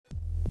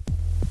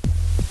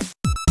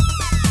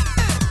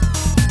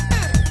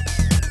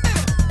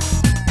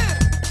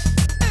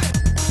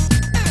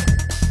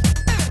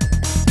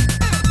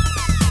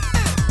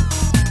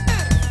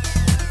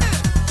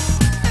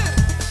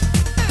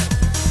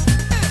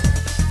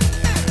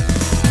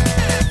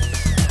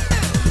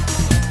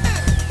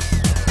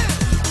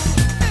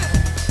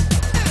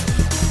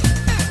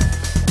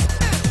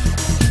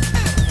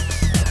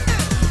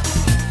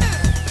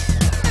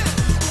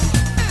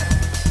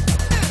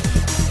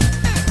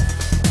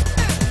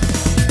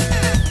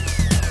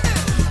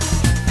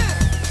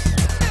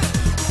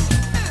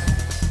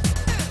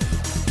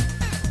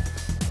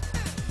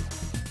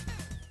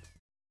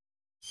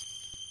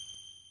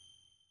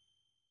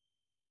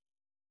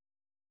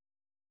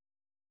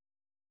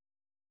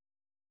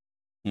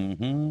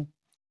Uhum.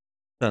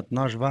 Portanto,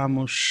 nós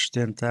vamos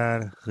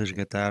tentar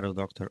resgatar o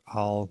Dr.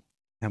 Al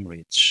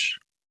Hamrich.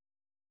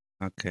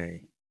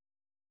 Ok.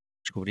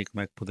 Descobrir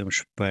como é que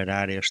podemos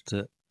parar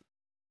este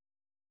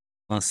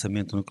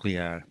lançamento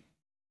nuclear.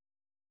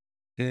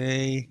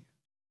 Ok.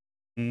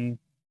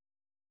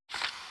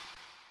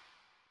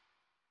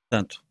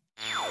 Portanto,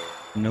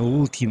 na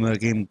última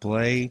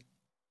gameplay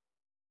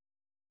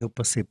eu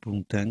passei por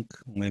um tanque,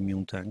 um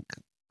M1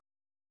 tanque.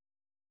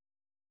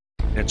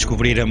 A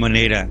descobrir a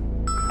maneira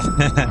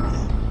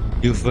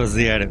de o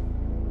fazer.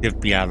 Teve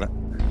piada.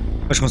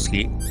 Mas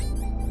consegui.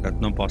 Portanto,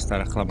 não posso estar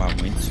a reclamar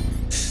muito.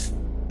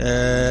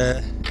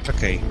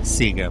 Ok,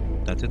 siga.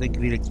 Portanto, eu tenho que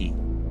vir aqui.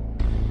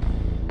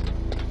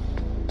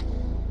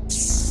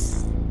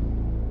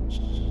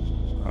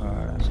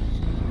 Ora.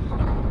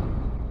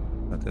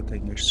 Portanto, eu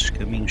tenho estes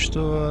caminhos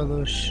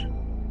todos.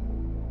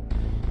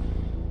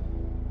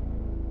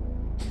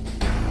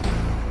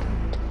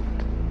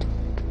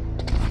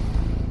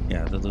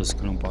 Deduzo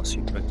que não posso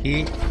ir por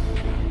aqui.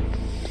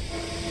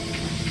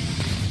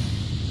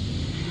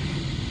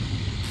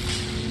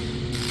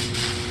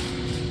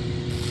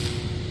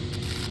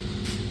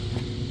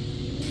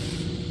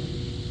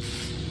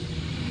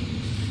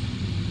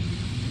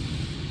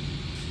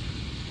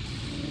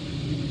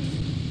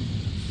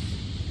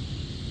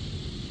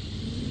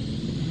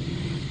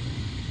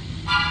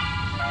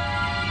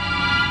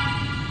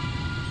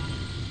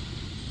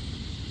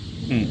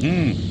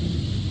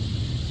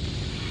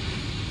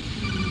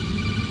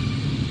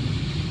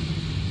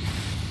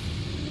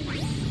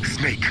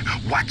 Snake,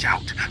 watch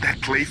out.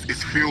 That place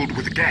is filled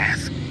with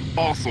gas.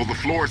 Also, the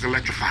floor is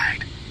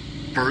electrified.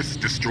 First,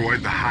 destroy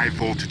the high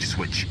voltage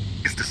switch.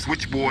 It's the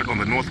switchboard on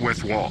the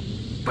northwest wall.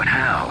 But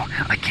how?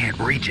 I can't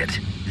reach it.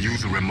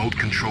 Use a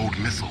remote-controlled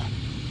missile.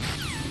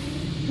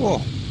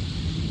 Oh.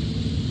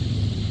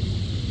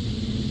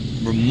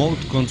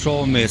 Remote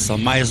Control Missile.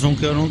 Mais um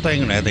que eu não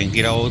tenho, né? Tenho que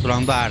ir ao outro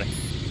andar.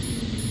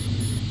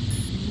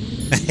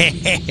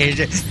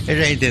 eu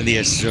já entendi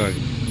este jogo.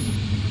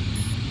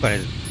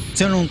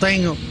 Se eu não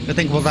tenho, eu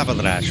tenho que voltar para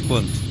trás.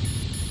 Ponto.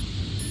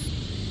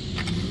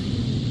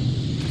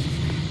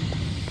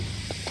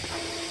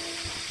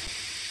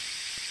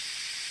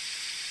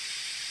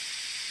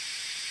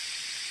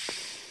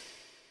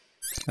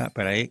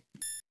 Espera aí.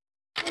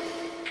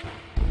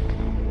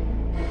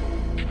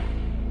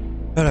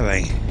 Ora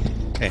bem.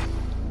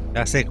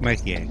 Já sei como é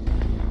que é.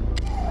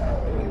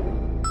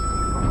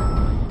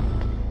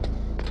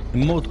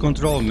 Remote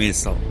Control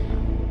Missile.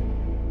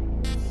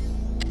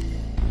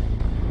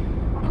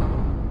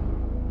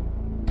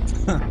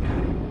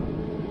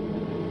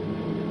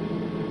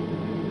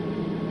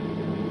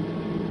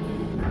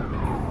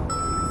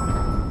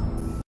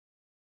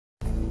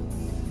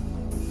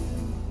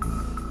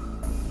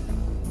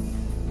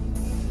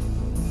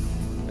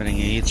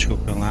 Esperem aí,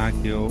 desculpem lá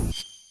que eu...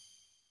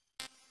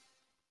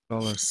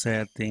 Color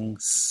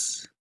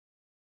Settings...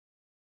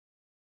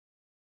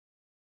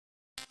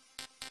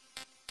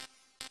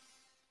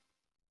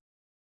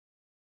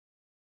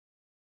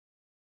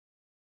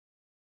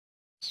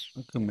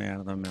 Que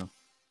merda, meu.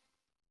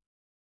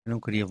 Eu não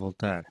queria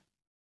voltar.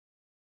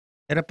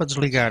 Era para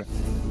desligar.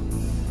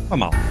 Oh,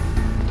 mal.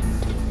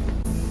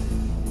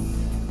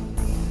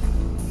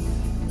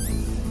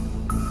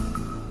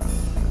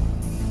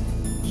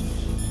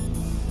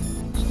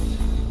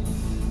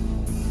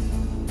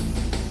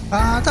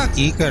 Ah, tá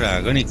aqui,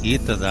 caralho. A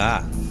Nikita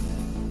dá.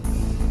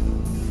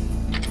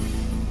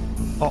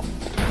 Oh.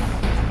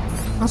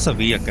 Não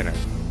sabia, caralho.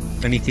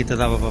 A Nikita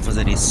dava para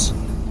fazer isso.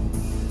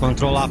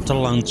 Control after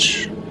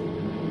lunch.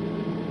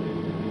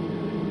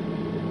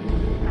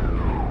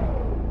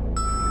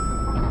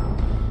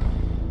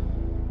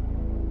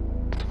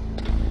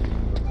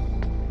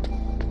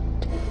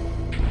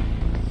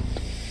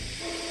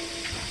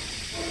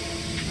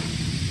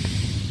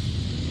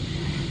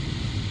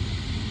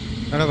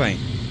 Ora bem.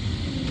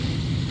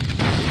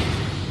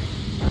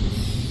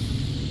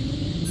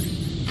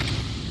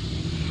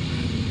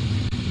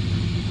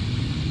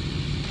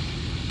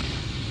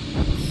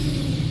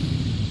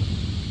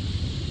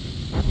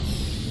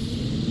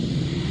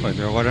 Pois,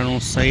 eu agora não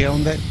sei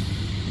onde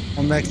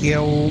é que é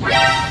o...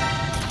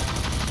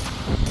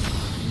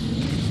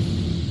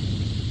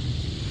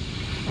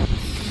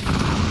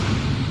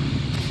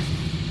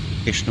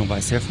 Isto não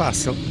vai ser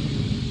fácil.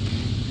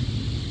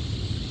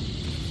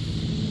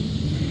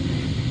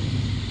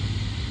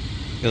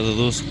 Eu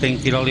deduzo que tenho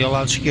que ir ali ao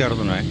lado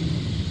esquerdo, não é?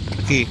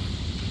 Aqui.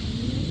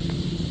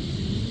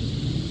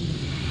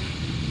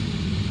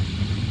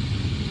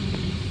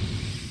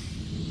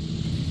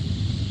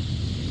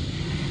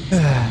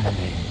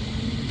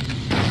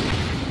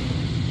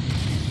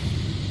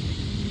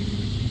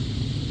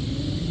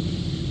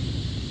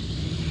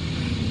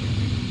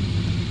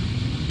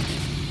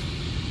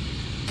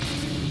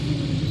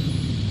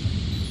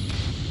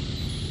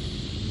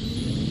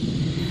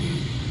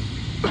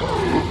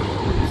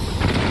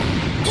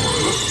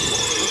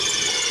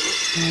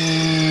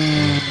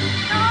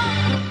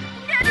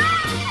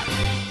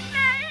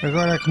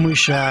 Agora é que me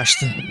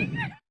inchaste.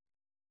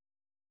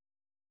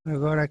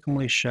 Agora é que me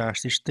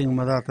lixaste. Isto tem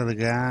uma data de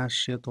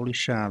gás e eu estou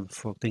lixado.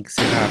 Fogo, tem que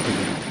ser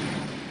rápido.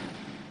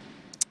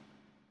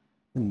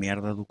 Que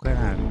merda do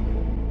caralho.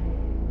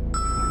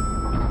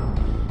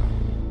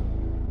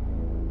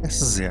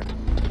 Essa zero.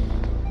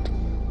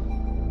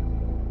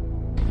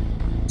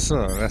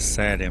 Só, é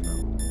sério,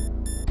 meu.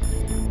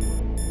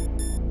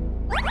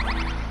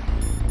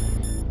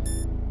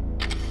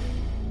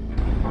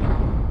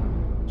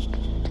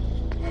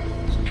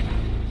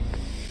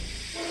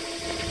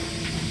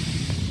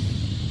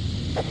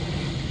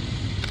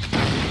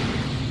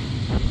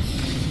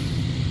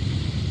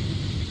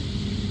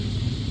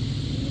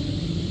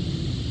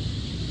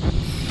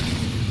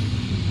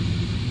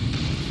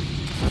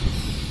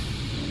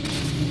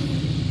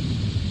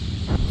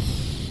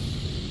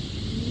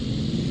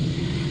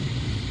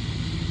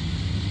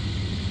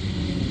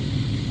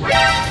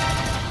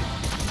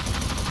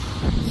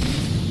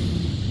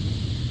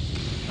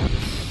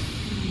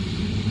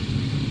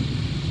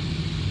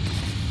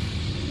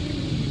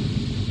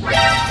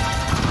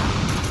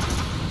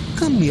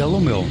 Camelo,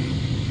 meu.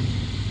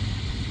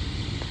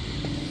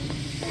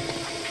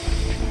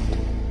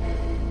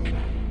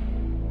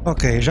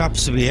 Ok, já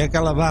percebi. É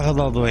aquela barra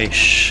do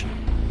O2.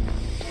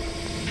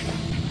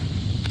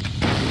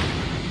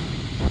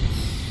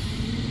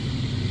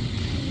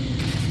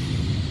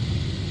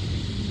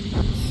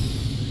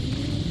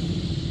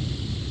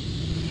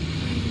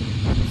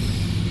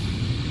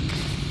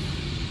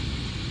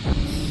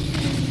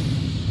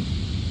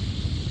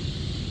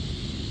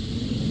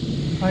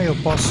 Ah, eu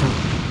posso...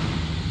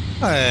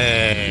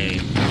 Ei.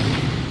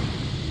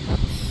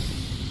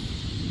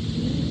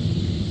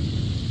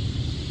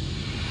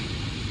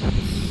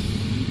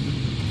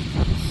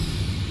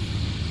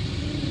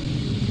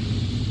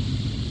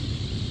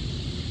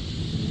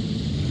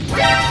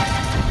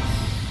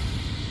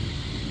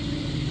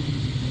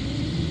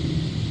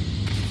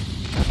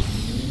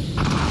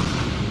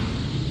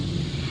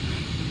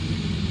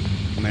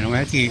 Mas não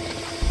é aqui.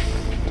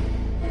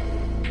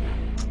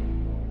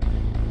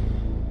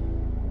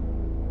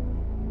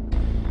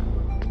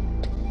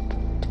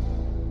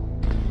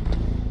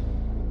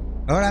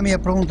 Agora a minha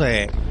pergunta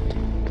é...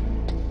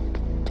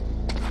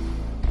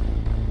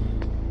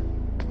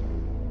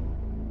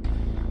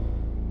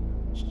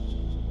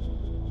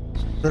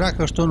 Será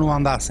que eu estou no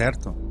andar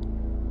certo?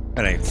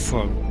 Espera aí,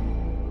 fogo.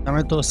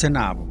 Também estou a ser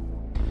nabo.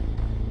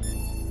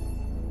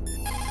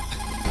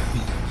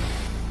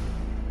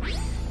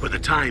 For the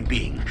time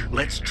being,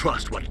 let's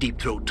trust what Deep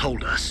Throat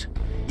told us.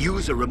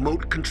 Use a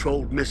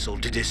remote-controlled missile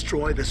to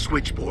destroy the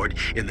switchboard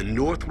in the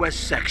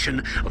northwest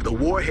section of the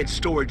Warhead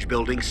Storage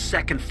Building's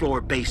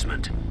second-floor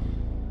basement.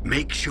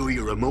 Make sure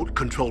your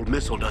remote-controlled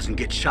missile doesn't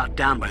get shot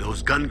down by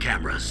those gun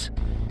cameras.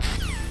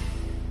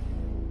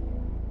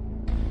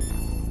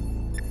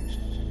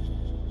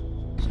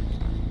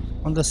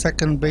 On the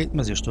second base...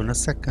 Mas eu estou na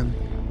second.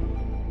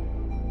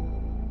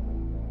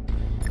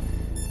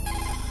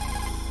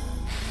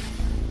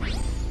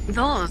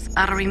 Those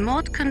are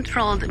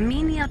remote-controlled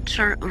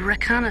miniature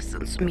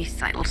reconnaissance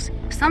missiles,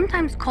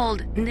 sometimes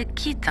called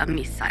Nikita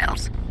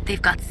missiles.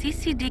 They've got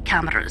CCD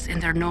cameras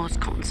in their nose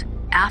cones.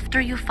 After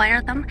you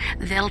fire them,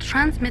 they'll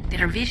transmit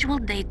their visual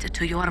data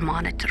to your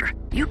monitor.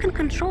 You can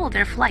control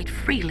their flight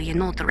freely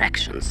in all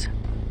directions.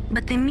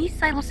 But the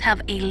missiles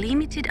have a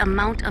limited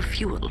amount of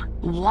fuel.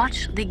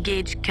 Watch the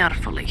gauge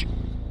carefully.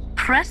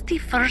 Press the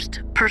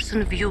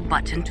first-person view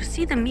button to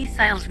see the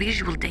missile's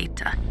visual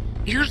data.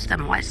 Use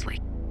them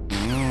wisely.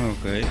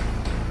 Ok.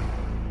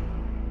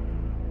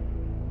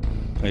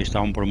 Aí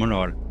está um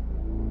pormenor.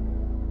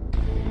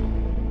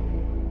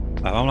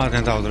 Vamos lá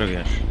tentar outra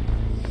vez.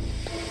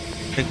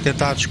 Tem que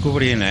tentar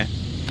descobrir, né?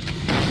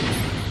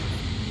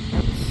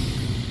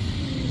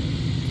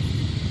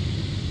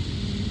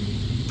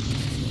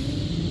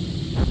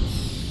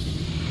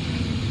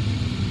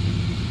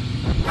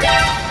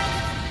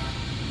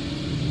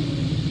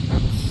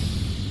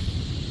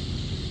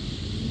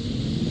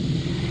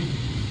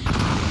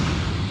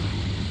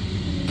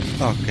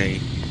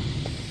 Ok.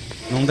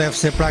 Não deve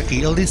ser para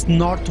aqui. Ele disse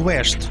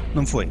norte-oeste,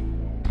 não foi?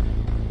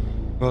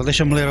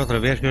 Deixa-me ler outra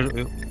vez.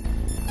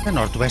 A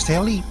norte-oeste é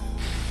ali.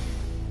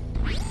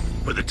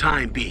 For the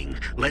time being,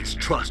 let's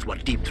trust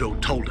what Deep Throat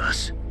told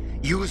us.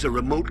 Use a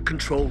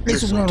remote-controlled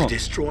missile to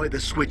destroy the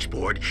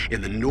switchboard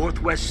in the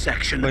northwest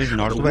section of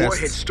the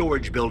Warhead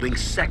Storage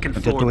Building's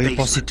second-floor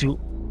basement.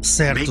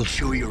 Make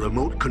sure your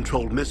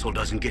remote-controlled missile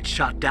doesn't get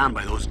shot down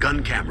by those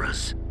gun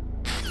cameras.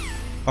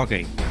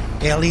 Ok.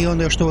 É ali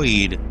onde eu estou a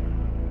ir.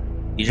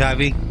 E já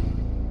vi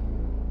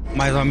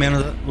mais ou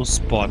menos o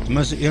spot,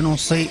 mas eu não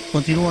sei,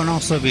 continuo a não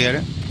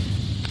saber.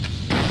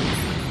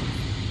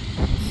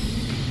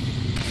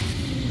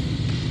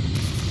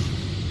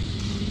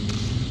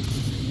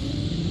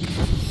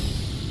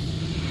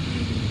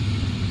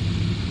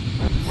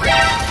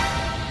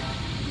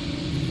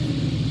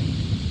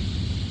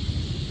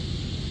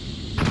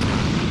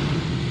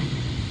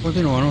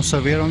 Continuo a não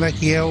saber onde é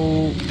que é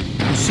o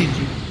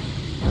sítio.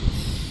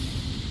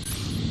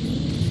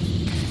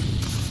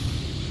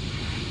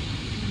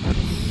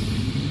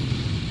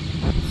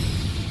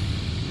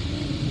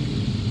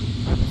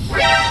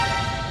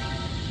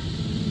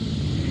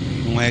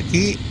 é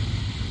aqui.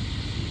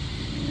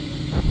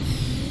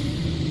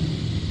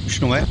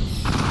 Isto não é?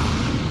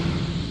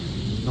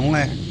 Não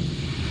é.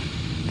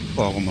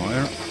 Fogo, meu.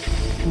 Eu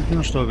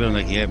não estou a ver onde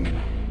é que é, meu.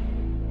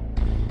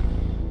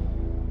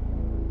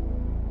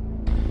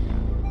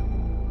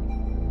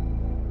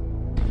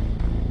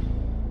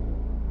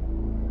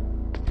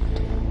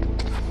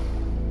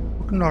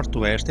 Porque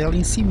norte-oeste é ali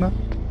em cima.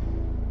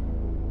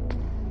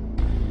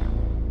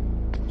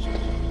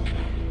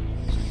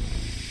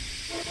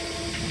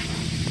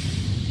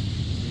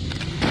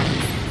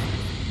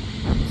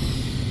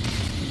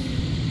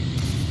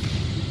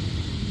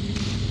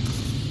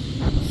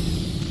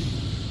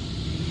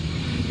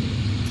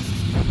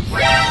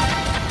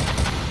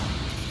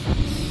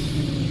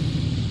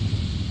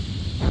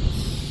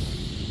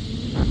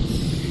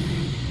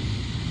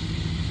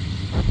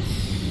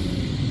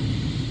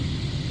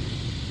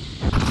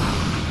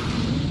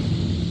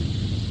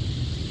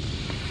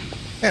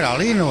 Era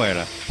ali, não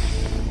era?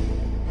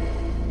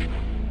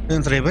 Eu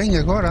entrei bem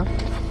agora.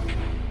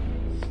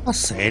 A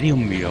sério,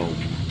 meu?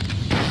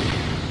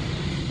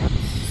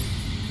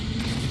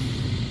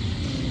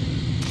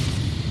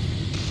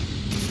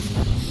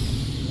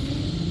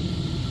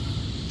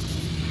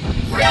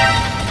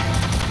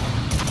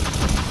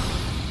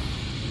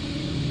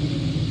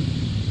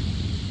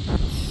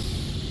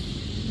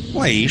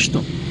 Não é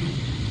isto?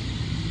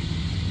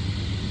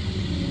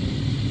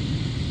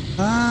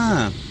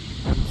 Ah!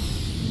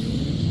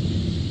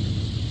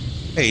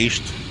 É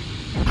isto.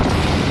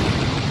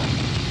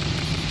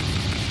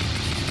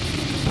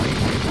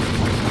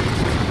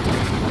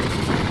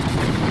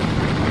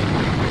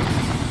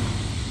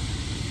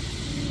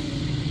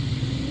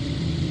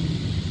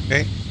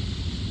 Ok?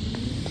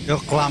 Eu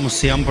reclamo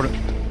sempre,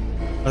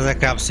 mas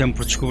acabo sempre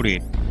por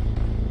descobrir.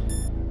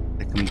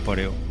 É que me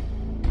pariu.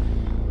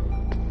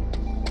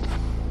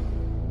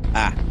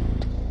 Ah!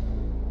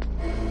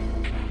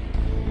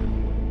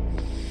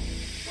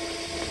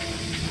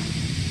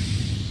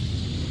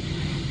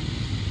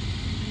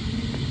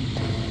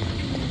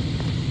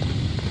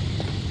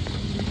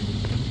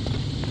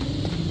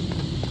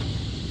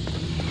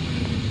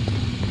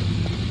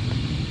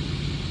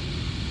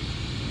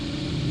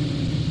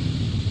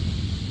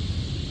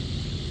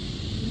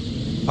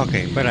 Ok,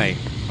 espera aí.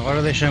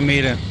 Agora deixa-me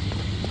ir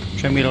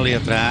ali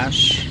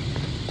atrás.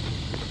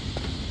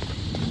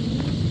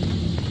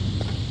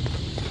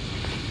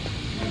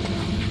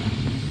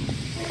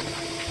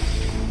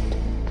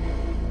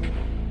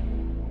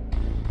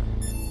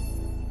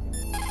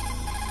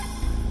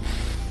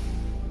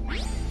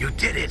 You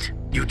did it!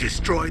 You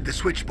destroyed the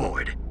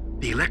switchboard.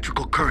 The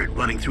electrical current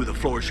running through the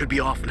floor should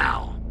be off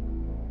now.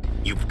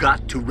 You've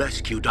got to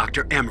rescue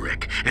Dr.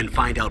 Emmerich and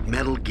find out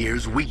Metal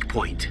Gear's weak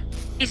point.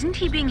 Isn't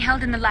he being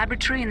held in the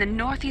laboratory in the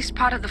northeast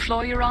part of the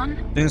floor you're on?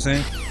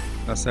 Sim,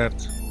 está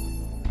certo.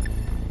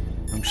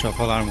 Vamos só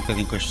falar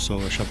bocadinho com as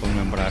pessoas, só para me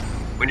lembrar.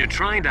 When you're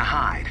trying to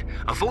hide,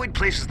 avoid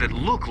places that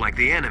look like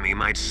the enemy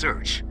might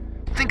search.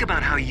 Think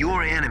about how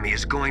your enemy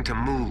is going to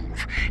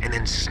move, and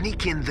then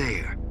sneak in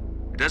there.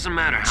 It doesn't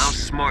matter how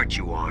smart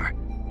you are,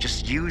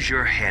 just use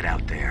your head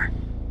out there.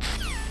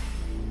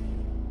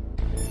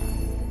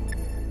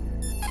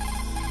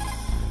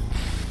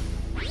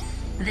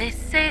 They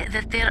say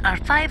that there are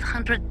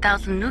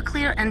 500,000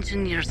 nuclear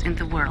engineers in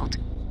the world.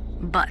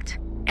 But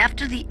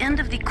after the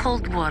end of the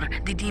Cold War,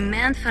 the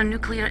demand for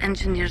nuclear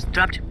engineers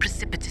dropped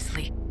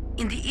precipitously.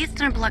 In the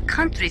Eastern Bloc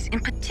countries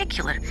in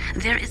particular,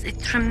 there is a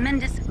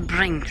tremendous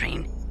brain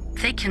drain.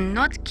 They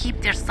cannot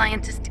keep their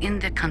scientists in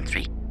their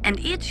country. And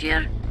each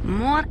year,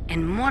 more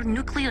and more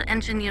nuclear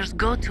engineers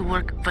go to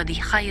work for the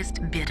highest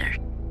bidder.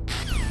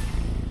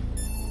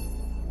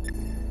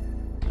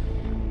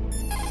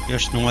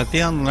 Este não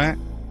atende, não é?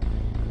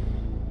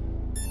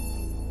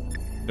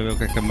 Deixa eu ver o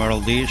que é que a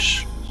Meryl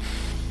diz.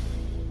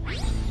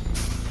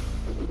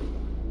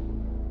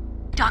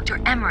 Dr.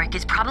 Emmerich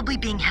is probably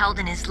being held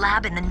in his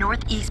lab in the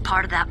northeast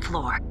part of that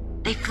floor.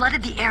 They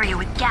flooded the area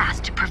with gas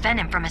to prevent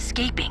him from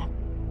escaping.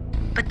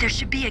 But there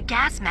should be a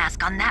gas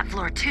mask on that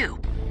floor too.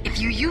 If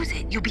you use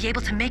it, you'll be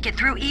able to make it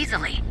through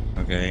easily.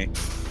 Ok.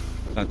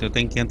 Portanto, eu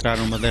tenho que entrar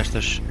numa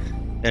destas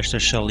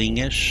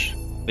salinhas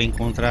para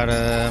encontrar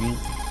a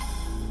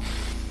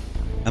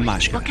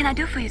máscara. What can I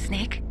do for you,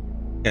 Snake?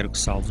 Quero que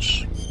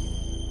salves.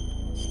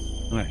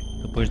 Não é?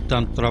 Depois de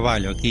tanto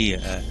trabalho aqui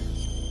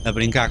a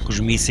brincar com os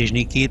mísseis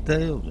Nikita,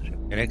 eu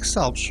quero é que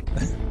salves.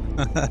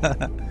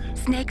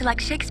 Snake,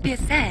 like Shakespeare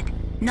said,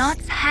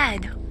 nought's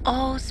had,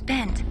 all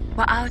spent,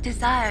 what our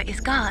desire is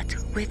got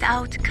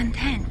without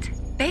content.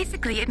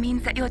 Basically, it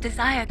means that your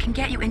desire can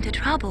get you into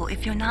trouble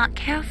if you're not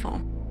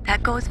careful.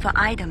 That goes for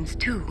items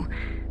too.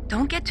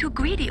 Don't get too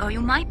greedy or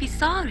you might be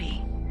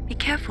sorry. Be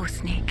careful,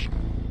 Snake.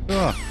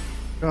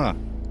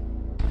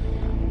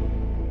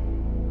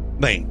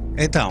 Bem,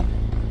 então,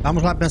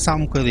 vamos lá pensar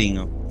um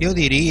bocadinho. Eu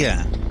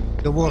diria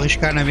que eu vou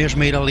arriscar na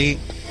mesma ir ali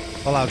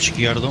ao lado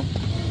esquerdo,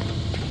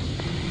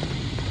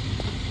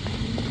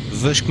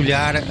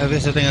 vasculhar a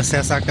ver se eu tenho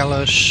acesso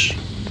àquelas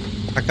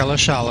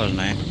salas,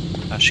 não é?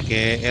 Acho que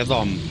é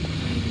dome.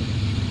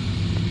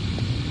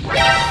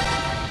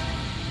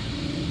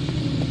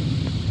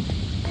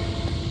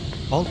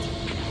 Volto.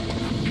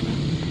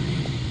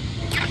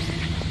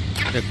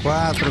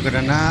 T4,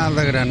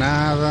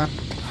 granada.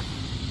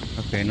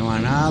 Ok, não há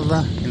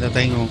nada. Ainda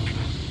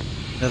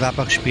dá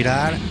para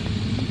respirar.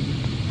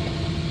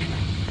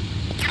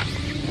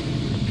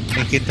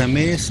 Nikita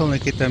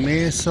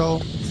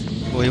Missile.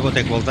 Ou eu vou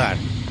ter que voltar.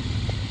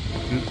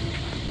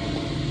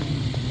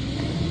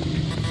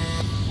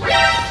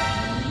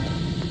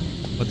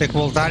 Vou ter que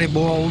voltar e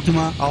vou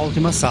à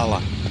última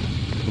sala.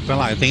 Desculpem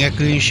lá, eu tenho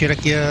que encher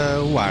aqui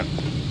o ar.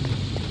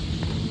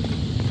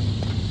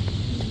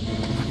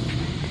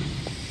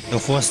 Se eu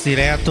fosse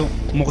direto,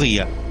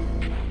 morria.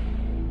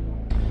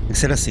 Tem que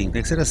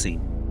ser assim.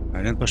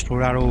 A gente para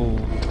explorar o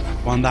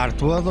andar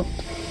todo.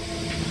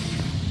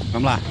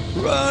 Vamos lá.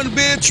 Run,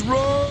 bitch,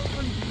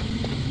 run!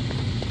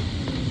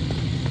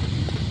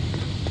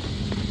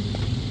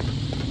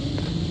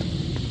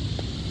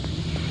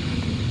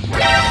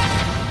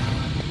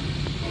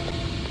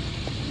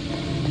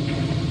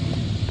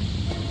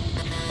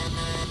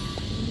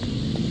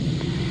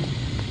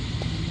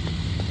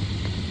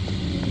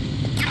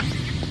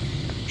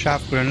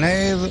 Chave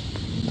grenade.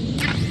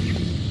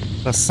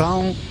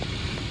 Ação.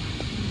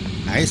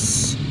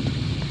 Nice.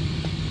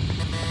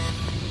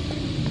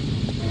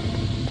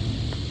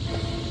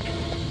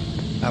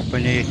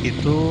 Apanhei aqui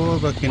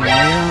tudo, aqui não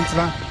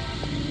entra.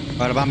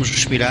 Agora vamos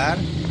respirar.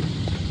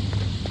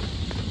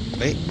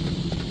 Ok.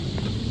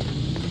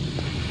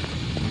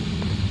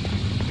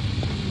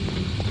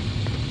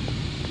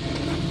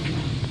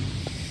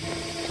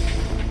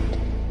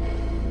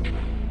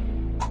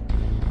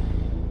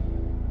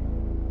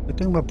 Eu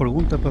tenho uma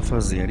pergunta para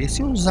fazer. E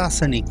se eu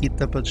usasse a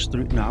Nikita para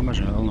destruir... Não, mas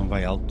ele não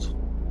vai alto.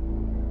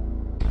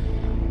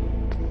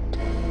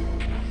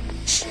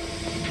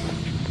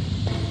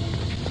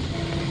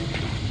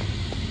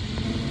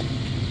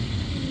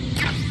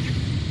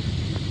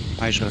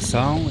 Mais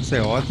ração, isso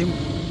é ótimo.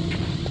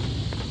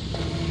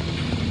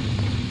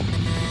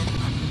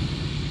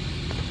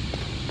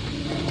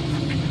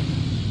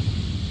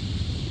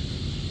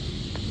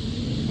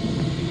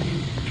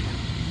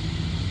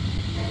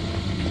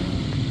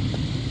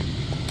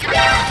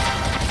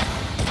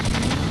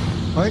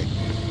 Oi.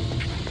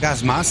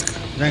 Gas mask,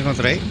 já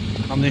encontrei.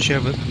 Vamos encher a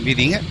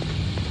vidinha.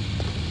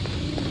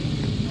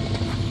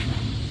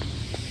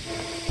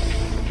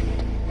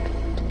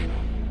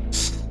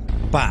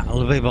 Pá,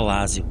 levei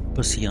balásio.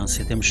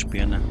 Paciência, temos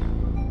pena.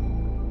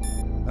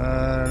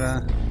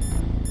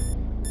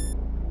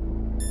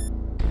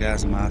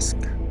 Gas mask.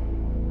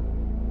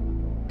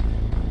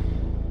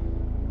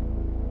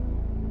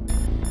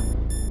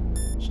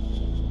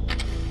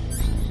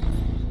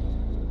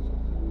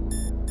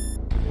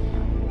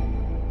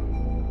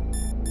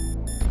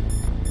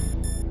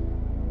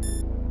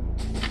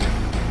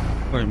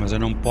 Pois, mas eu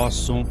não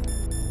posso...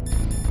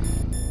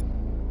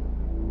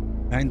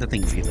 Ainda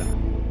tenho vida.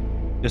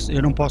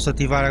 Eu não posso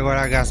ativar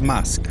agora a gas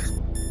mask.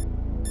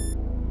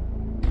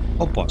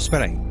 Ou posso?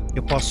 Espera aí.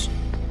 Eu posso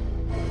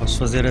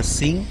fazer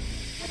assim.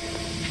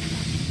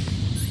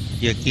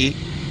 E aqui.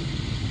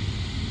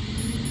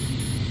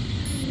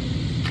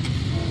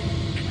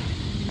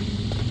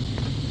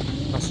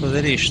 Posso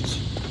fazer isto.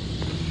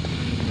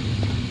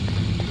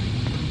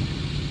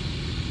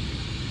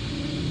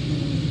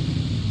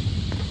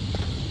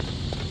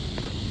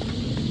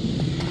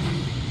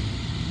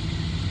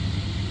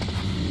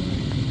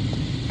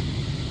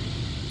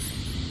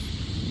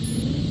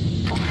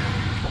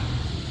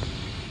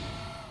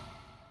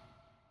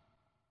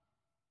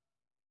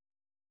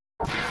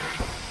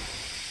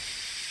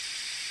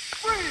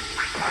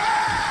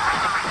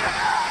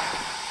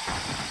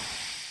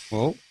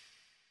 Oh.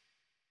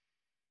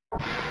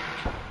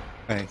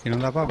 Aqui não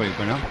dá para abrir,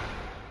 pois não?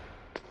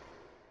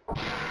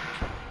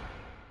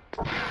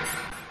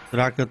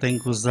 Será que eu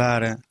tenho que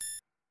usar...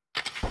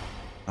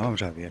 vamos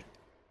já ver.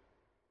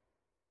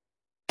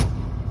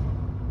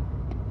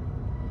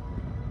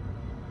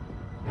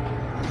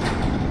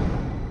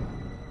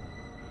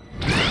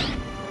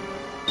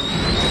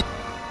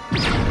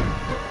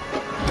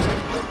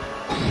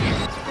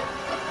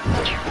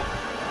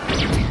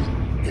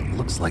 It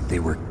looks like they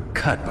were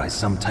cut by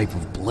some type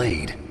of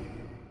blade.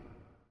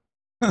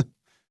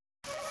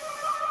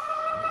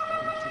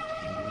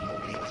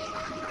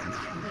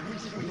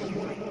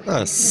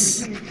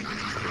 Us. It's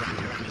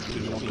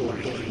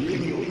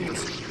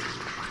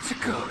a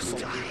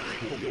ghost.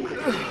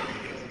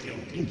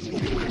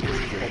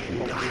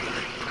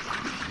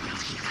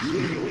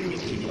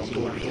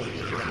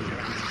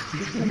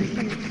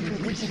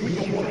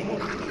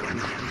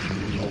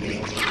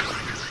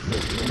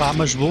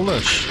 Famas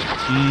bulas?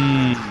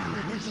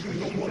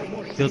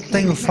 Eu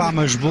tenho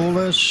famas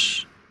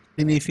bulas,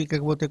 significa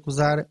que vou ter que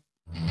usar.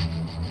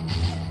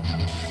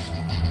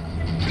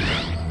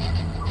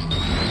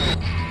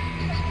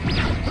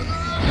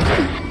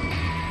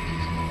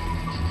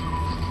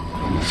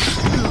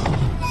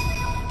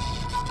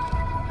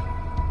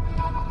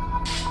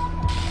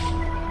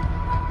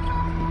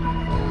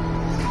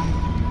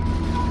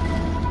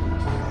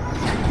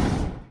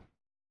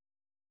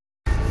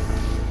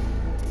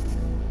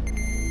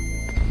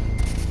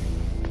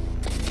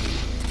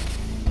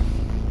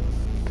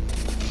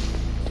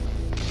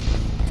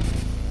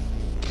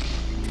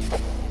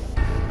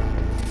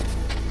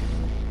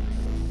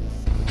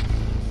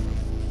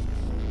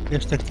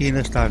 Este aqui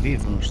ainda está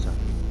vivo, não está?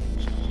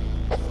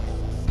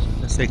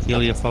 Eu sei que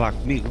ele ia falar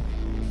comigo.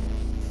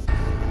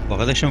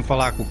 Porra, deixa-me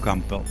falar com o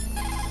Campbell.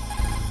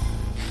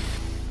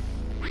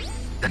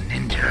 The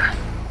ninja.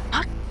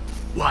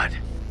 What?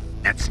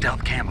 That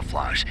stealth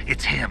camouflage.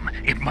 It's him.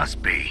 It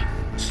must be.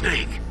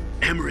 Snake,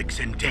 Emmerich's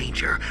in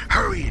danger.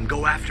 Hurry and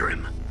go after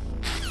him.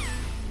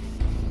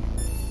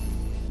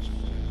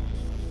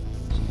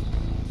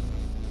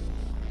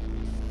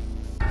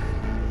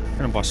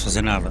 Eu não posso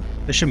fazer nada.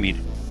 Deixa-me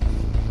ir.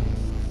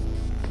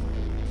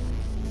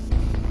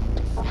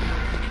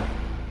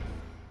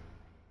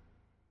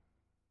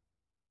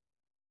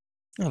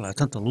 Olha lá,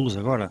 tanta luz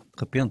agora, de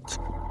repente.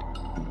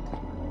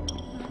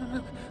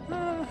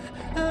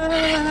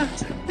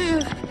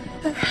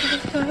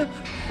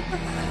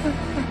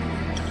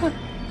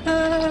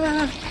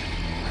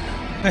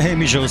 Hey,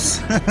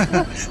 mijou-se.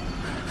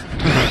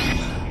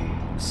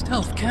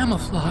 Stealth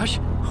camouflage?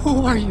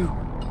 Who are you?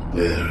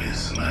 Where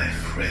is my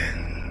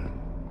friend?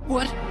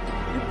 What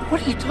are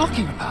you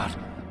talking about?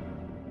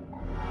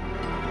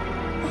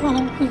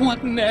 Oh,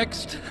 what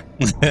next?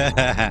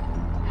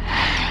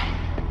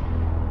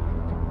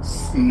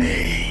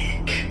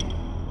 Snake.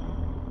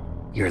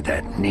 You're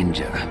that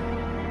ninja.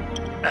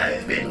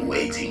 I've been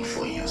waiting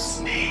for you,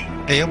 Snake.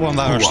 Eu vou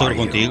andar ao estouro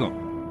contigo.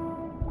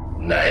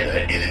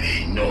 Neither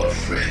enemy nor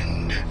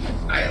friend.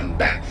 I am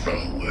back from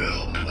a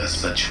world where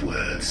such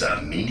words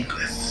are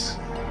meaningless.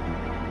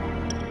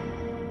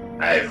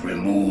 I've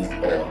removed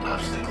all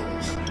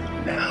obstacles.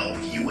 Now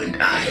you and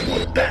I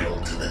will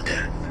battle to the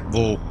death.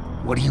 Vou.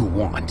 What do you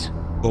want?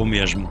 Vou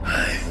mesmo.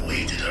 I've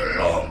waited a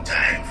long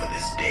time for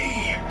this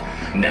day.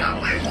 Now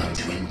I want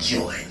to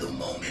enjoy the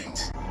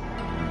moment.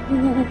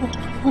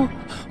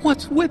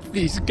 What's with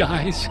these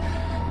guys?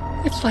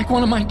 It's like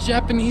one of my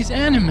Japanese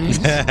animes.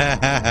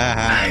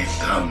 I've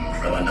come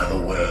from another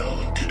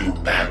world to do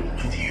battle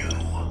with you.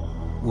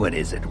 What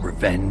is it,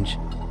 revenge?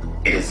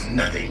 It is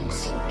nothing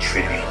so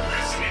trivial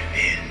as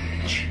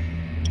revenge.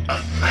 A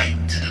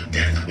fight to the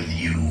death with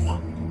you.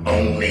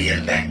 Only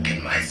in that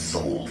can my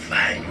soul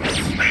find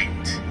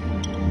respite.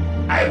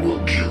 I will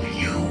kill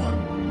you,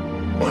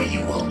 or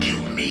you will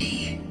kill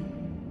me.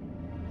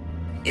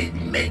 It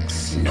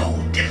makes no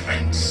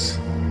difference.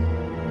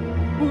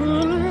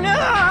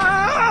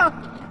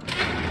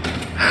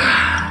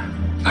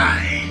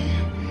 Fine.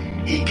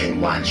 He can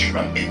watch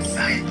from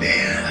inside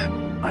there.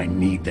 I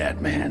need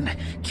that man.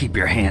 Keep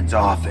your hands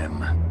off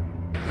him.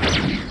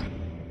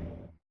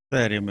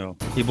 Sério, meu.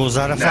 E vou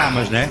usar a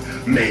famas, né?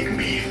 Make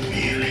me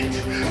feel it.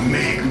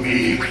 Make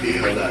me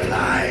feel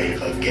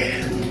alive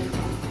again.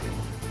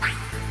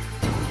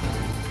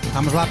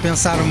 Vamos lá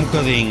pensar um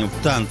bocadinho,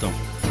 portanto.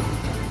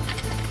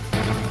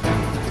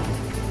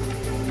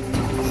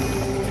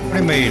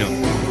 Primeiro.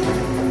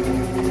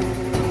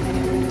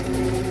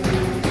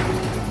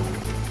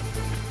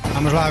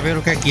 Vamos lá ver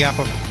o que é que há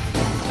para...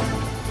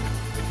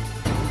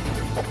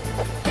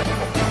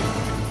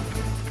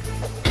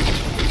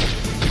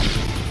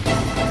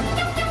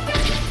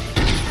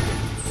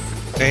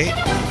 Ok.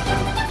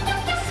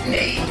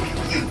 Snake,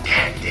 you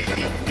can't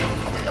defeat me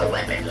with a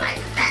weapon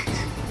like that.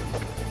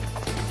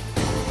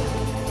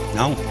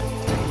 Não.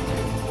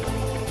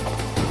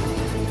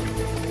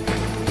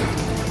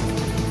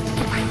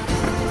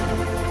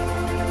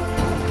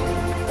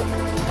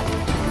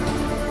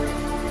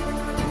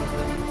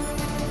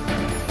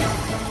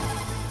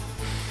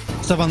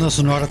 Esta banda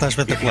sonora está If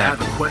you espetacular.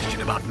 have a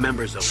question about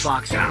members of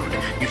Foxhound,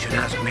 you should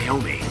ask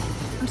Naomi.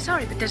 I'm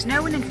sorry, but there's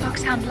no one in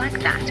Foxhound like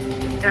that.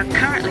 There are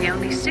currently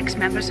only 6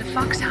 members of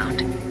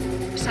Foxhound.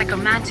 Psycho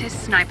Mantis,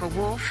 Sniper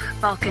Wolf,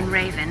 Vulcan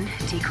Raven,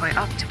 Decoy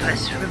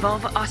Octopus,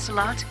 Revolver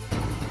Ocelot,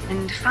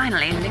 and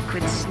finally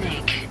Liquid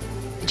Snake.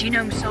 The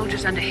genome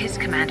soldiers under his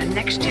command are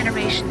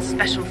next-generation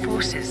special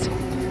forces.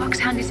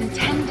 Foxhound is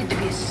intended to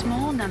be a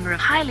small number of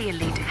highly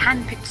elite,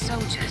 hand-picked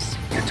soldiers.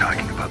 You're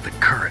talking about the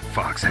current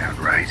Foxhound,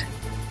 right?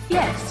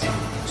 Yes.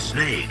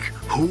 Snake,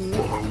 who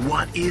or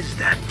what is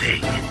that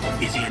thing?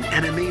 Is he an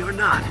enemy or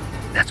not?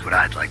 That's what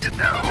I'd like to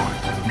know.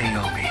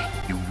 Naomi,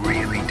 you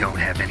really don't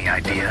have any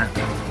idea?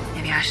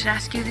 Maybe I should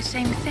ask you the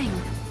same thing.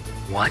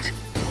 What?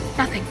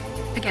 Nothing.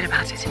 Forget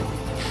about it.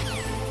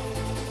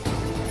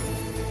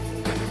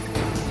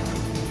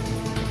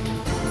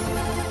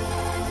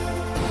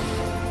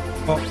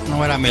 Oh,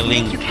 não era a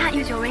Meling. You can't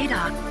use your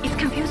radar. It's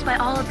confused by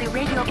all of the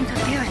radio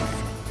interference.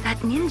 That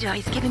ninja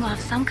is giving off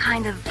some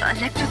kind of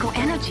electrical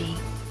energy.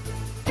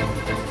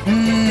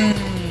 Win,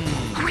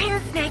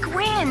 Snake,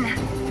 win!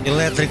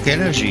 Electric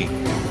Energy.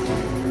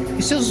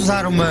 E se eles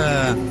usar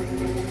uma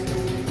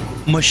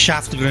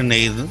shaft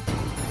grenade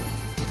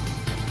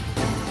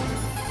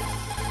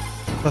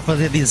para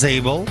fazer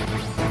disable?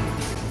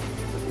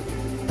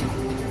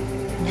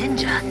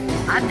 Ninja?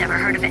 I've never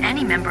heard of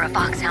any member of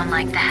Foxhound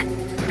like that.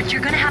 But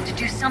you're gonna have to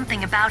do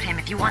something about him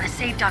if you want to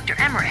save Dr.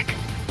 Emmerich.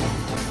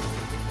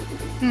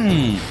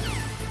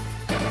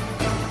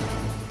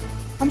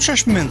 Vamos só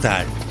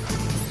experimentar.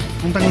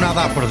 Não tenho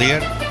nada a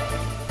perder.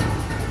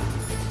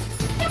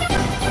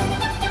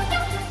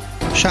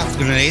 Shaft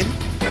grenade.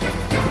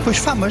 Depois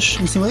famas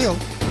em cima dele.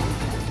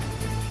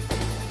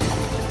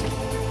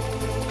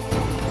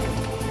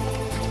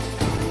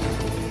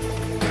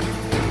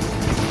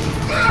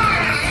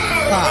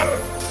 Ah!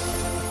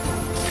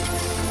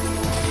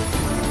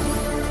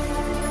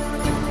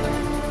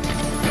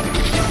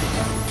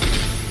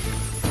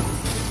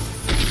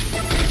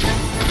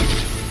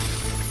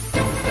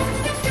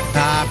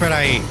 Ah,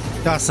 peraí,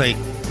 já sei.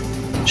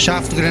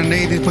 Chave de granada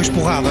e depois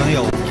porrada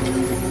nele.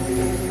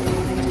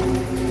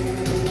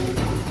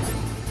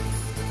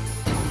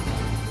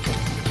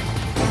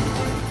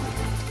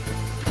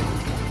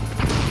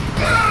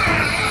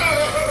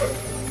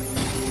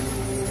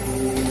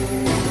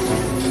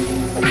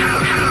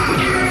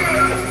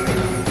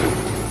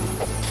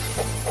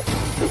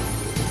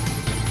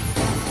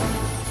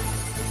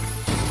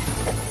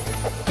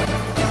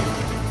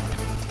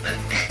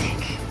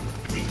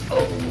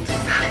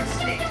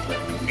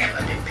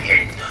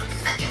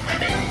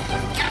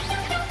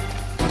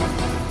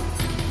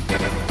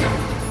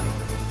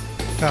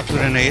 Chave de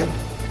granada.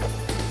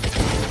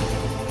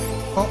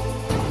 Oh.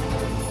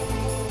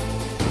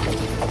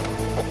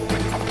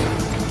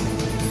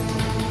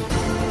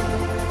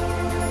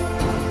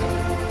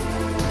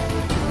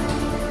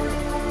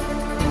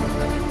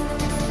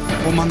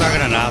 Vou mandar a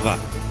granada.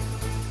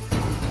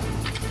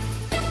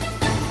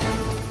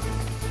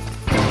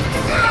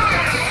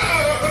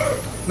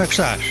 Onde é que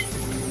estás?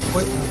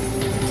 Oi.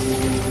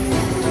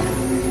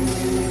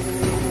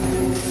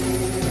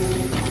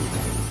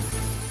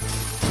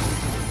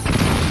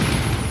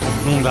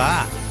 Não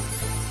dá?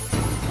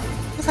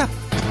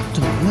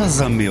 Mas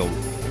meu.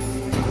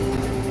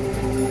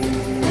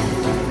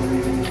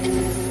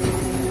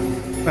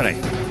 Espera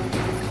aí.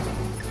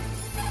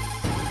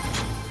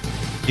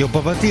 Deu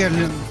para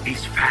bater-lhe.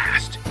 He's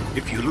fast.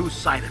 If you lose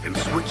sight of him,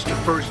 switch to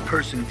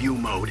first-person view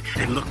mode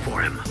and look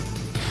for him.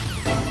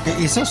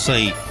 Isso eu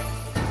sei.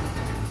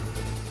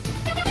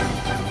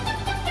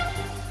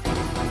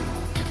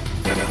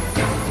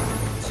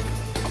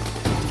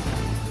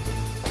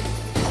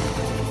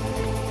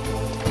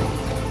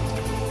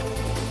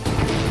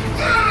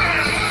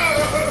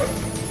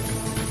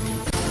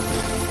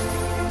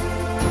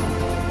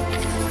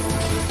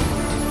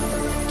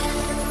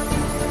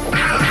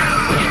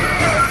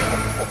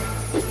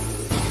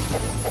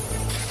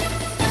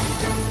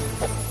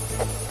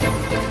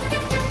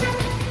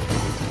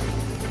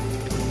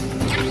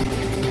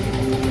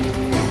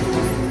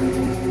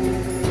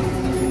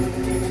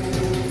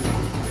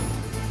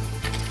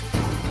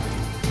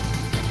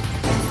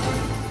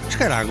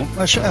 Caraca,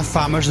 a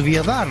famas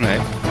devia dar, não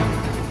é?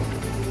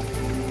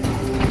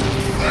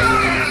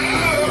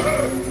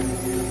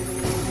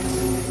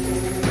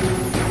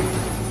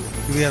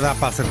 Devia dar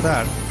para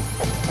acertar.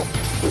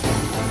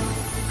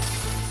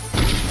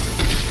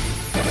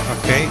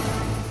 Ok.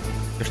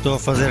 Eu estou a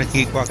fazer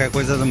aqui qualquer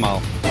coisa de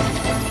mal.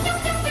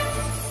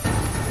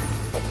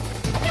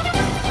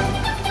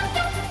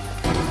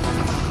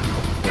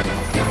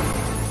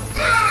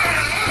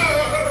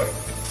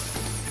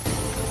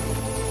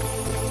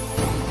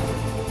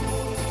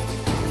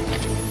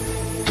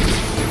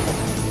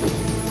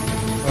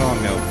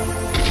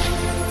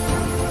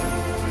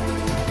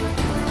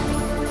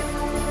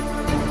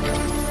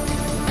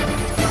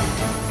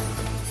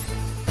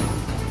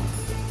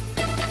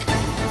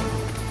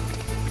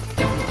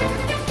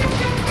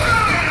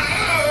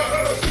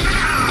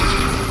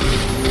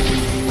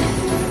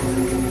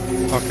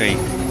 Ok.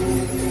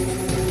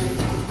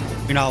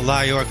 Afinal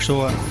lá eu é que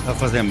estou a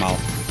fazer mal.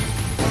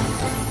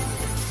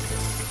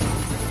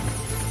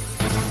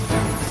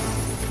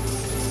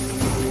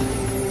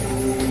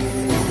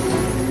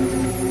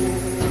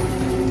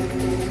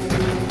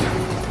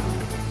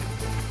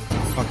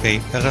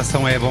 Ok, a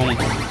ração é bom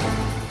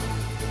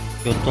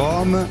que eu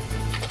tome.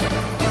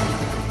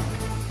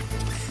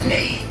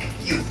 Snake,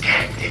 you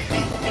can't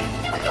defeat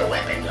me with a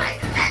weapon like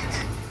that.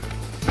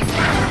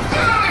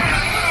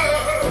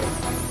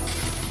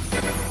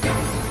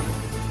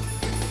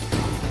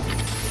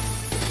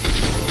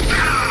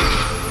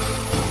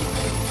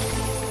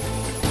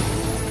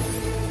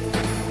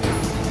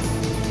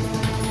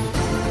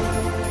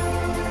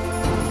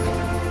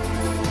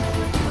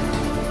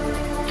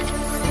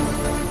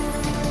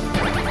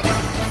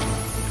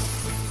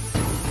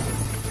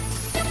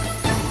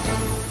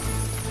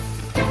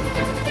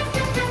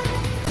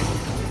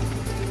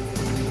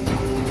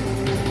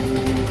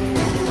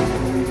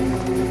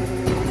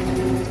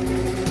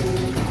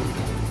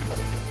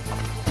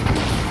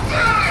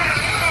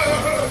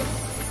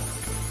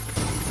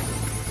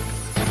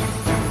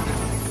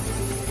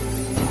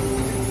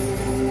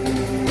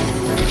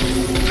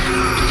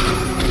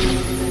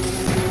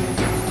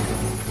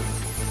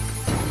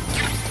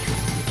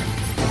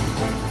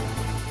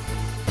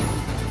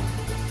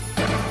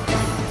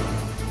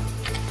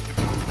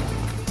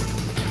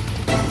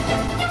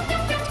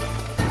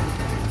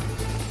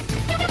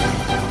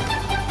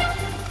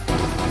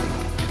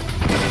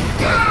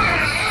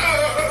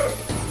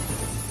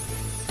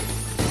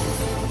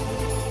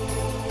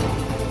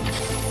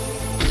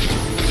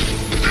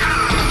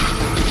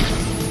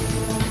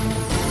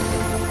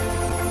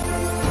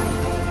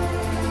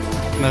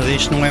 Mas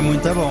isto não é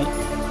muito bom.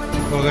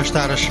 Vou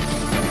gastar as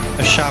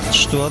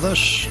chaves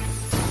todas.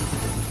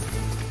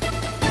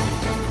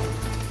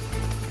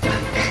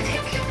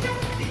 Pathetic.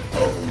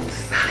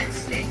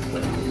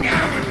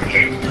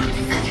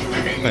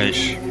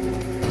 Pois.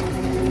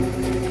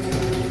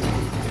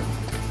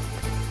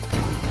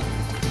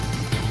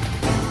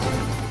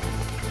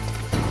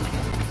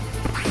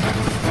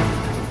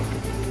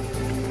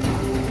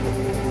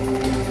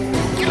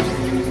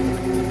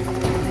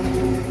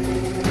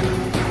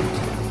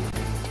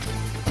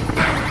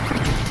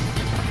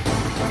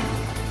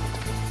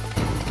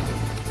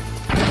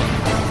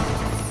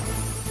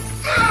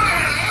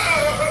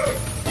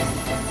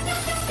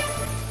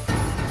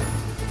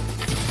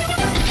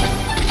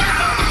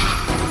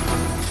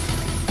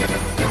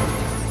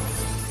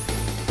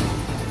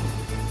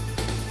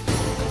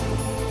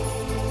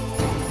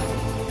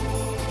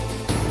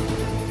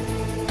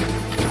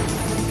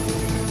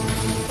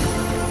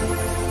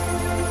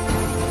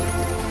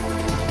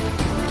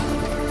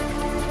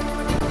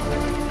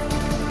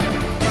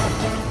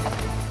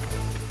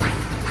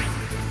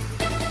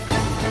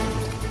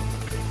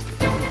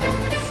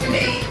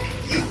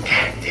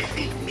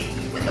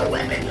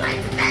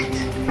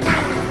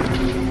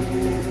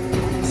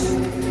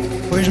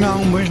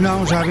 Pois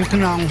não, já vi que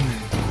não.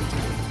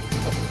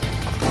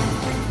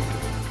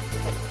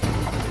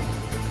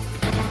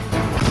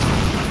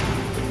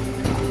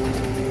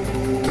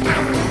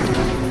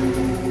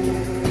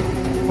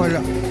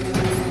 Olha.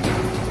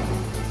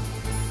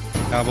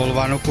 Já vou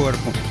levar no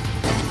corpo.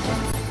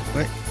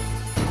 Oi.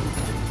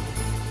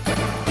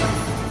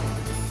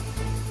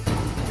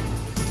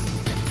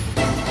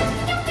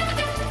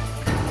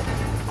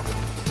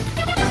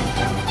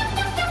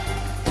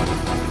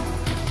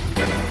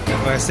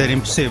 Vai ser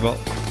impossível.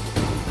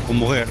 Vou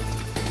morrer.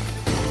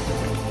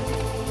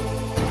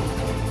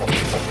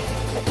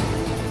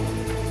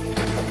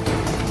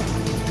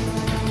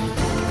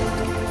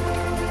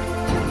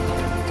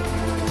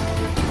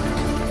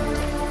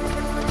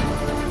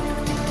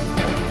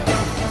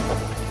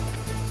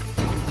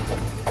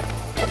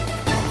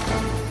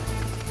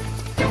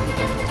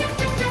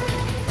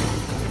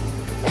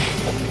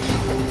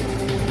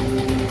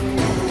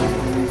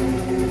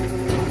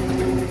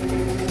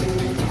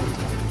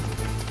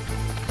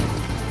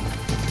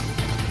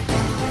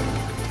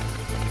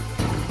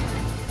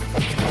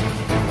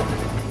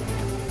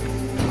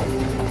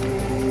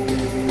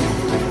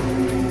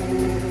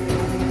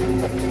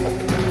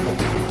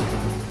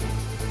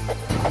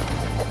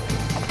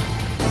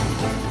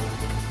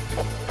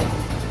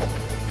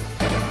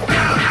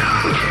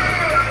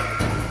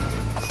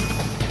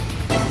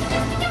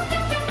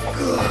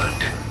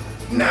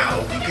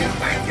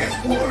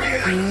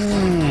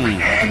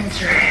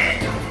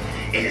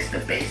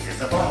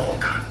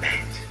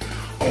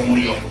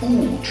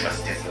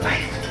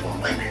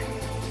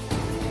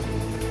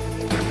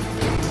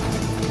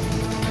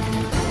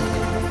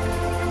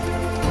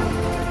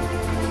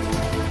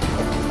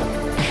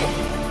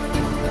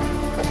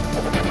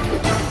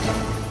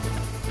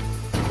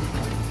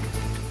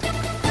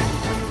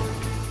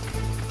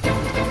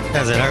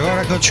 Quer dizer,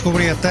 agora que eu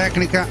descobri a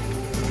técnica,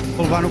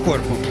 vou levar no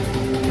corpo.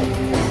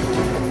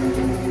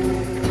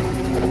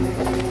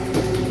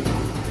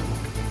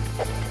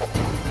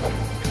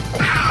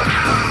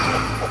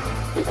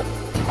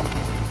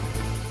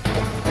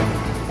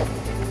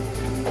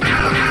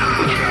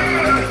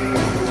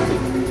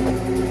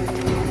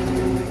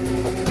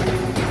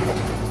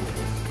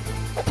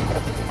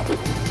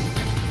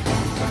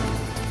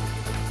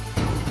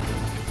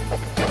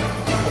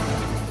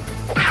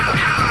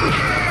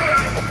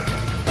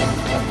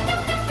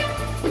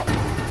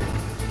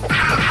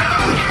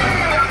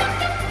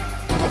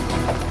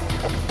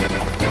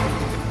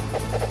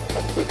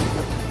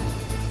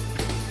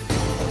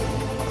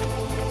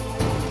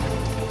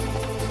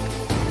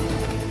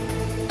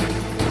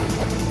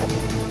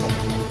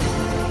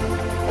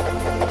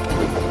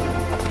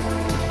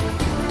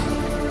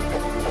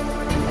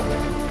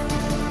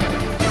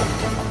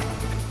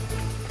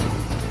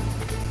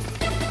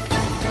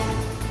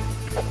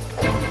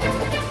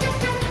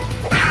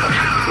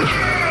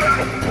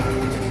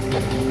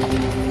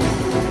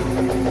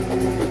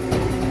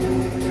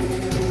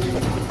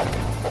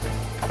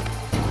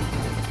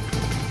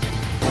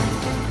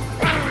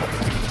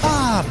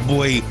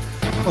 Boi.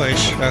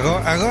 Pois,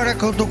 agora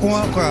que eu estou com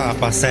a... Ah,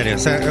 pá, sério,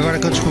 agora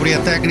que eu descobri a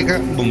técnica,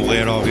 vou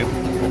morrer, óbvio.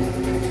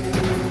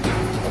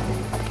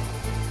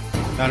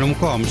 Já não me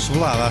comes,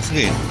 cebolada a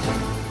seguir.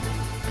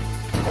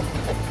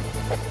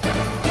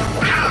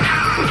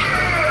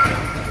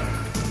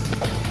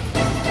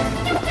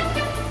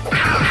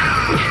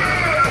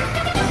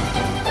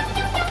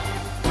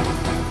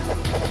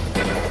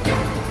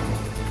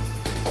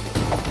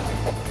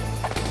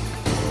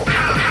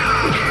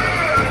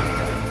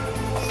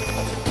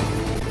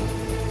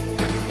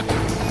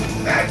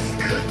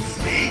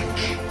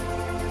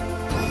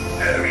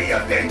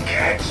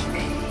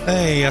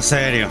 Ei, a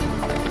sério.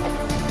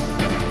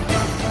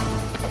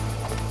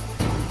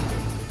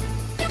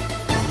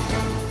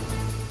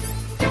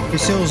 E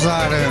se eu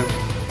usar...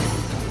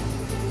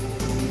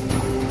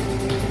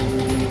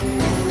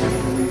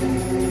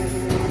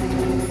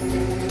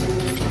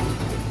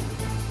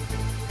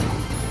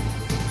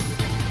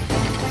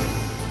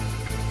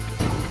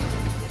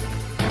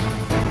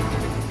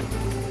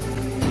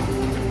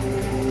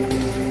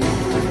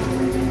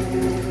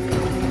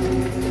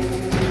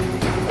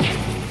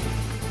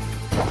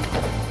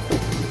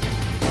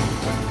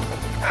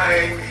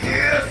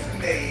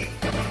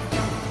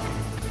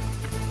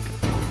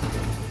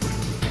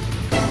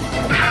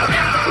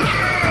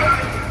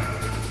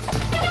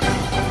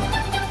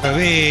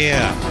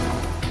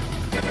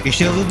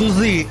 Isto eu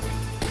deduzi.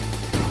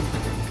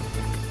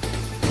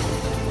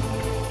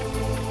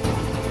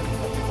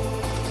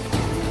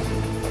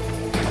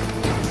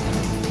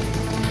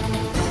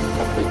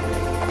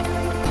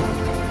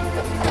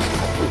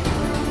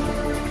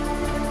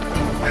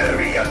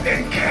 Hurry up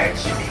and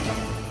catch me.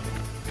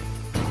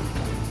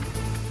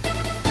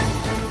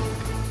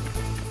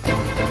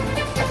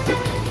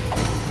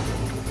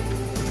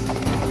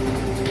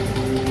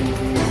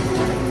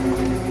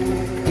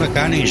 Anda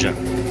cá, ninja.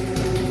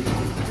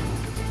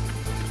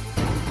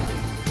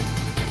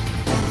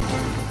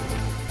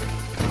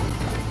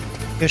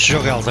 Este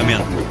jogo é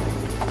altamente.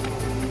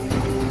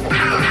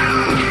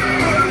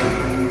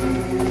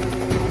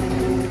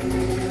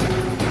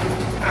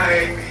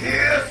 I'm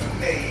here,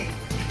 Snake.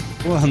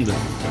 Onde?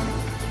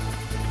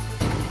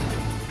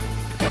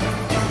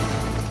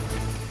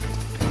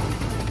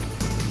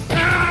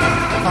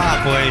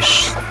 Ah,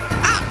 pois.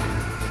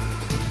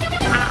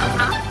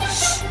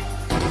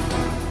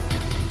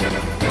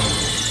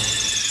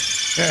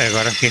 É,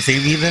 agora fiquei sem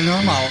vida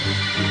normal.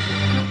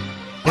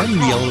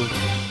 Camelo.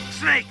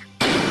 Snake!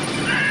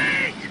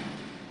 Snake!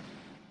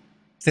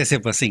 Isto é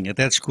sempre assim,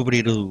 até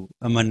descobrir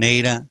a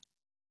maneira.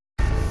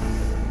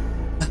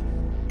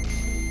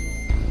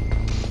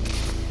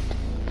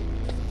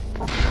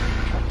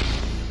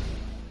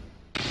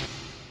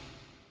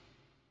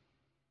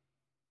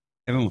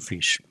 É mesmo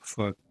fixe.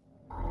 Fogo.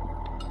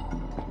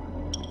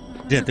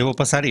 Gente, eu vou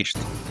passar isto.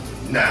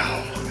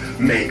 Now,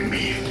 make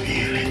me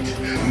feel it.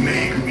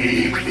 Make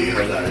me feel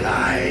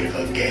alive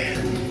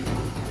again.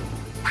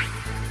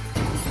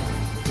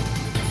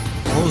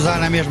 Vou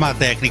usar a mesma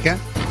técnica.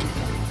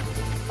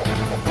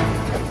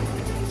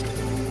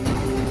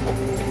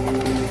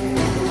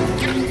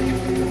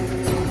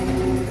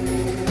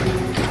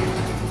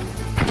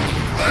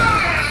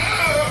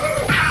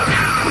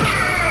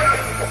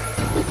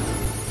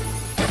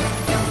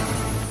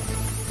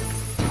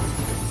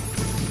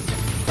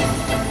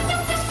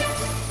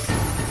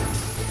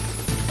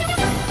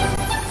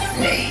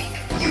 Snake,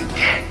 you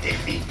can't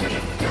defeat me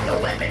with a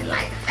weapon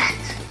like that.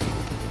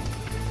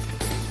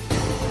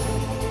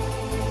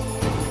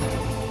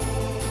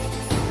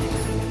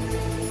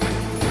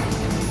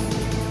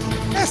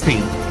 É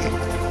assim.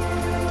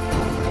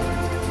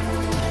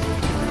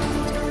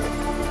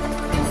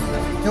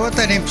 Eu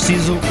até nem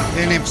preciso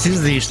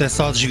disto, é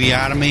só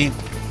desviar-me.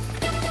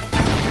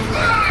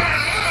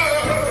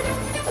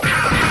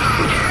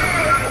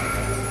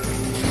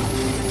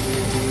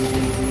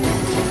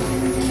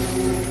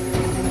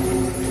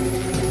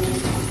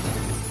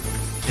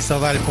 E só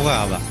dar-lhe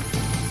porrada.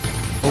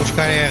 Vou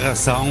buscar a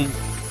ração.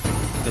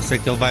 Eu sei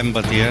que ele vai me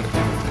bater.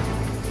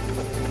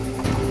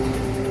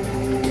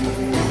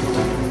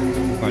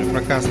 Olha, por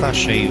acaso está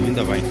cheio,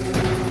 ainda bem.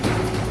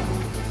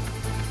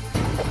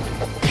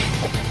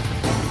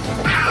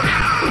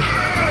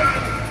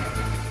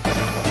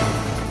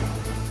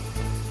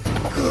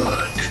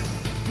 Good.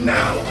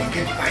 Now we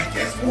can fight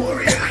as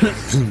warriors.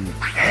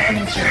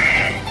 Hand to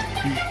hand.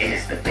 It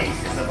is the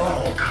basis of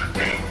all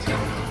combat.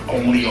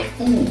 Only a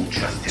fool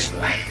trusts his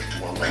life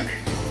to a weapon.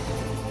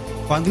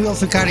 Quando ele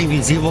ficar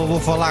invisível, vou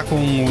falar com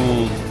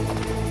o.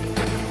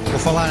 Vou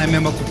falar na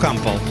mesma com o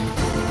Campbell.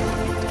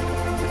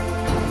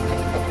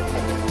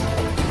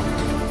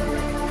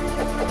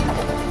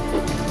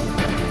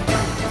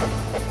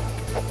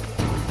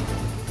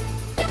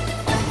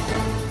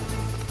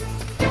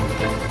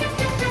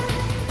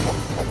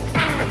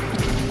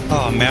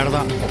 Oh,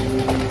 merda.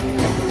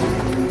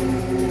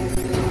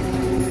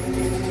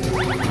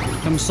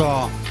 Deixa-me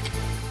só.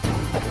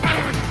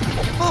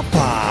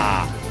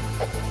 Opa!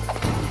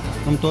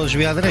 Não me estou a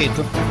desviar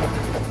direito.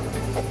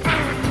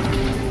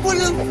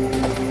 Olha!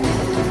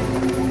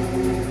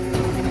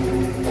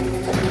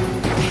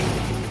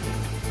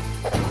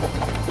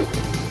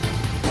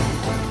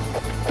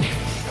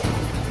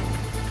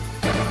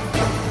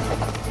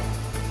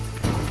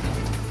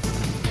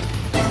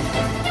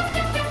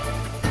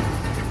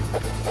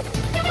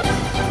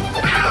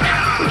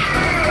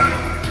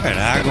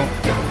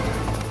 Caraca!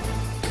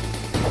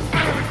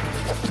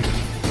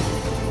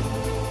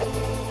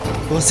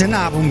 Tô a ser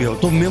nabo, meu.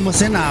 Tô mesmo a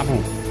ser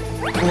nabo.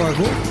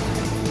 Logo.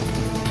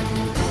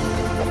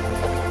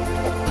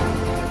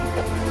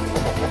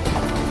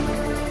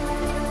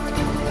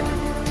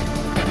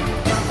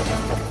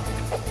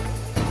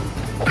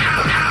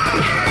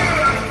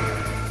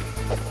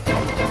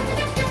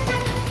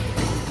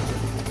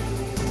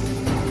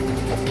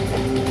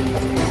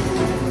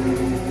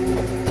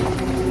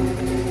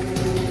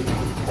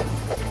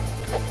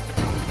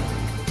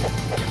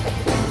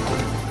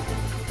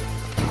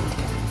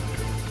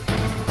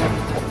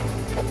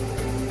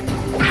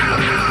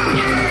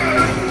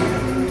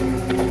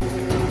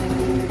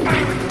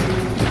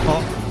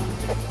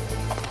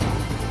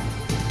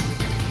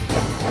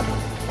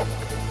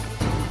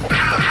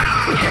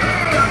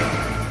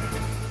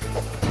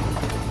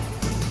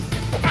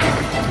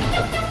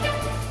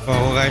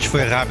 O gajo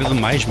foi rápido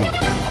demais, mano.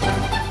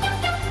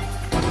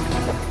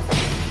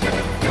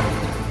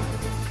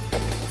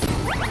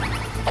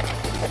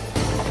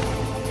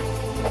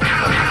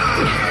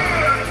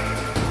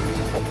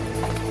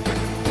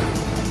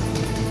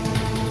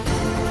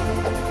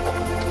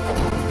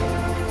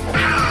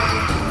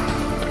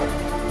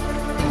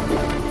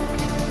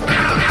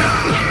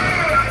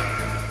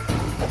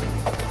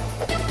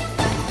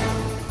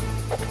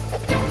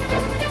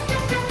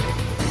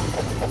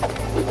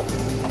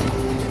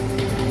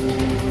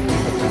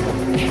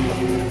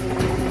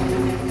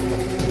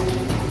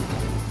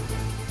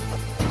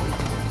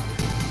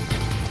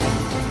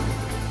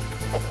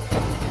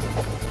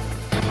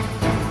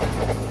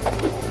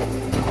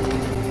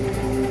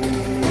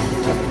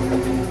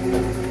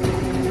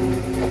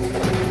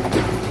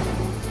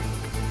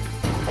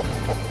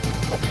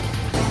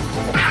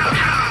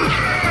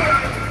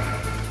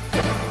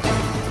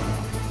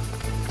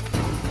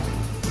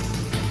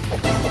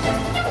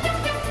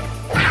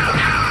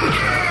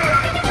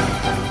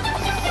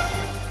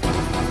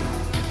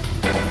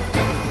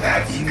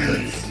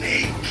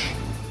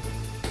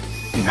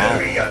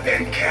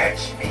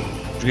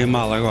 Joguei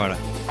mal agora.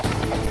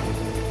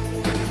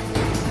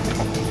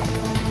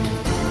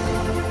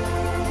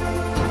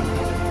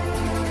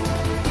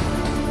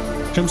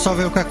 Deixa-me só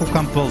ver o que é que o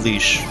campo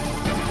diz.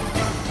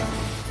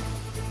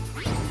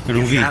 Eu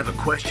não vi. If you have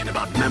a question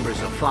about members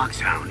of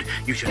Foxhound,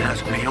 you should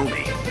ask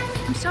Naomi.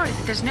 I'm sorry,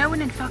 but there's no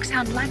one in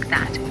Foxhound like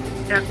that.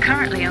 There are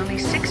currently only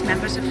 6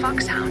 members of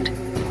Foxhound.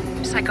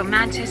 Psycho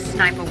Mantis,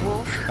 Sniper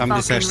Wolf,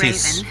 Vulcan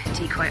Raven,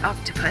 Decoy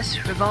Octopus,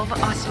 Revolver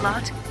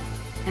Ocelot,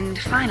 and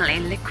finally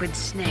Liquid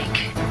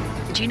Snake.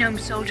 The genome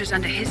soldiers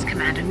under his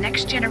command are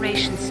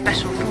next-generation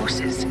special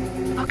forces.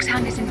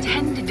 Foxhound is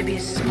intended to be a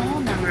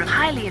small number of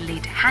highly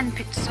elite,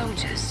 hand-picked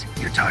soldiers.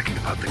 You're talking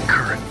about the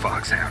current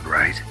Foxhound,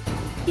 right?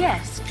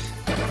 Yes.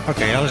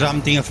 Ok, ela já me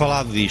tinha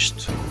falado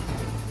disto.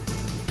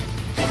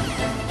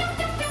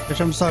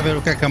 Deixa-me só ver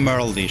o que é que a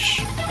Merle diz.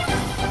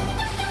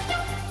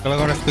 Ela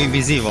agora ficou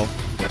invisível.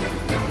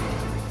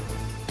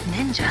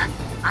 Ninja?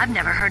 I've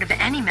never heard of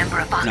any member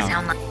of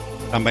Foxhound.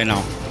 Não, também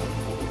não.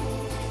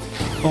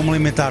 Vou-me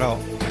limitar ao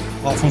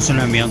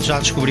funcionamento. Já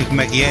descobri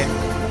como é que é.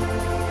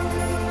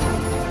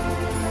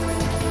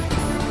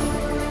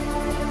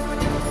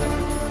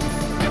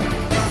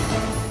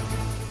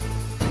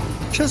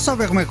 Deixa eu só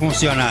ver como é que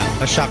funciona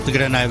a chave de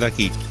granada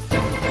aqui.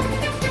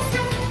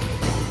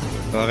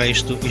 Agora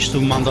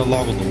isto manda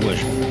logo duas.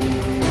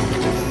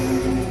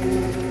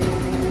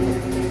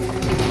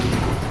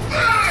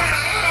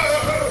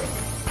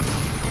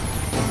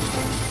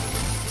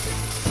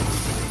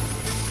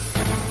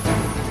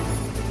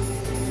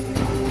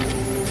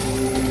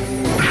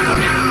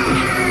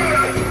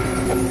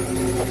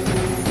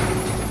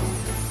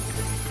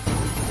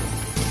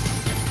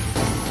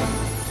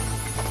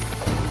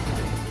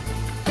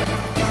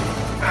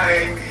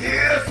 I'm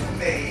here,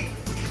 Snake.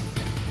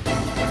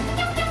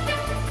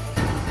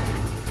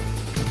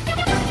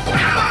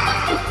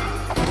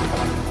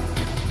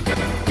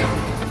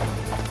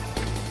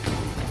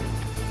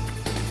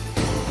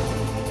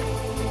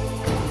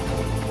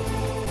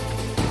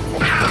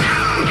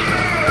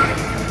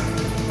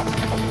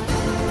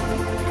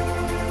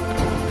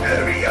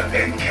 Hurry up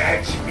and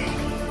catch me.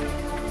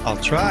 I'll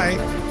try.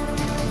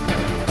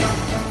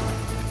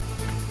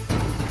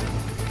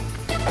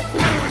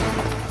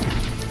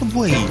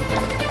 Boy.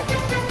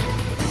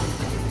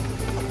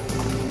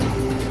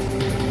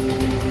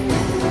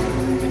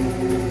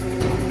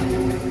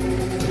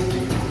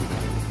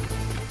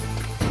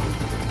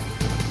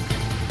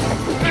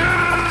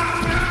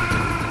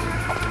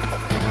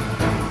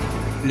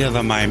 Filha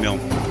da mãe, meu.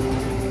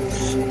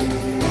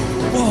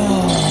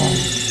 Oh,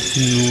 que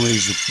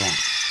nojo, pá.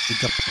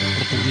 Fica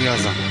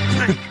portuguesa.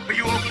 Are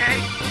you okay?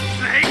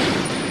 Snake?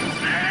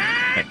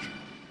 Snake?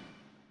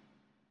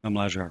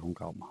 Vamos lá jogar com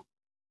calma.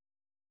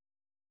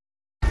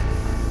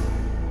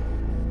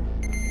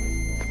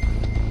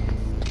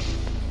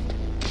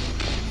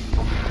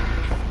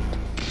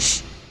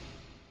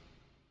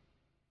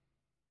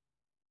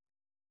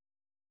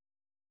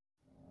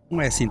 Não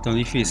é assim tão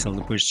difícil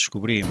depois de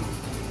descobrir.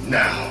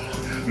 Now,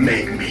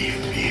 make me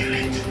feel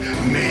it.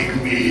 Make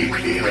me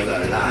feel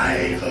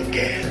alive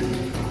again.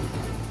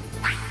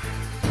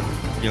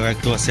 Eu é que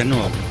estou a ser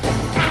novo.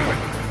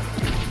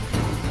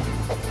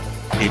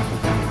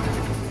 Tipo.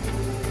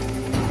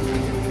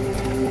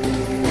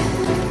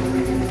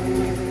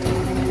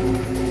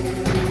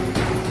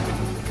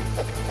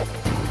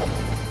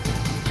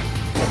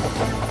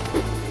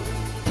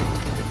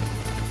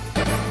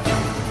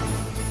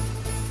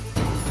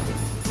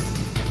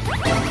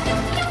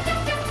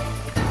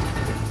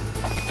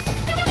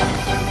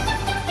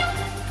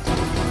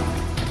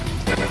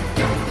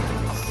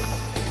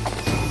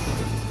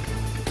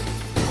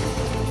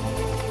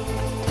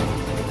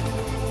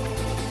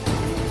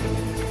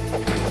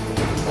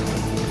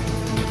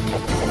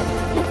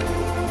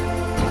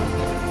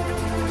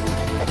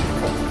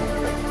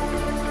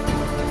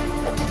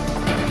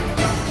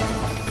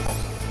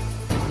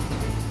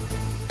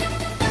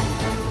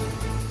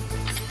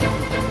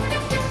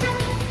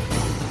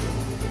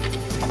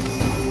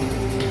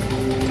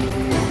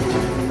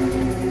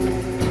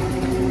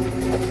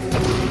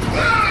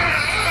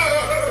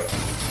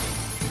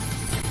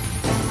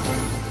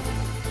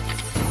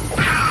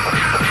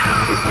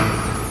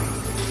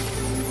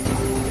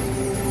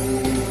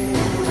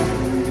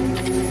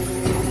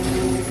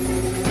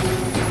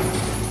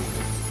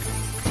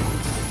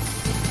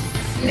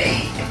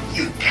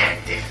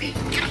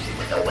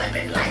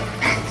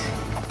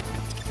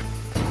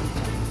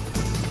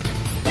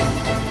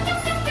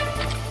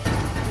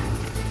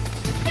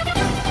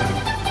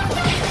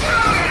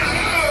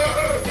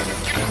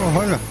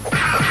 Olha,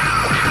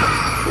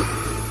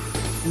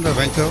 ainda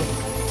bem que eu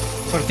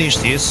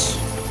partiste isso.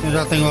 Eu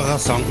já tenho a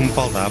ração que me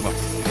faltava.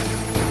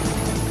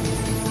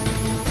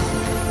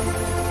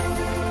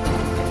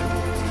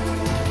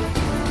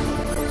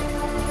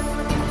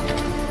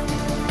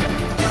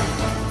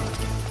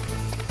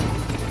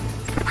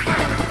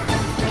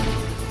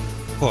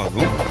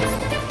 Fogo.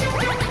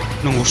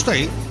 Não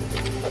gostei.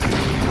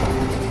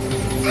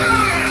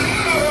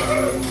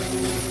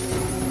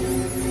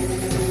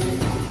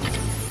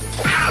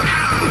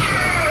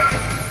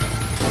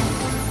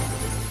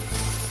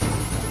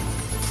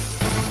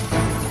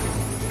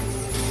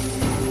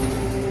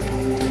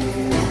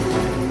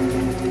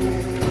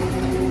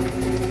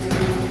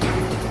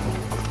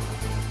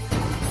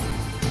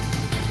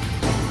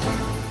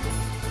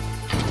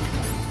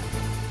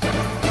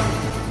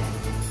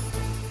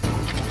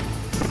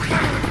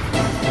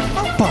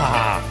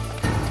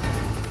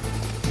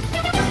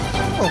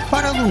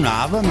 Para do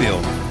nada,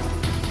 meu.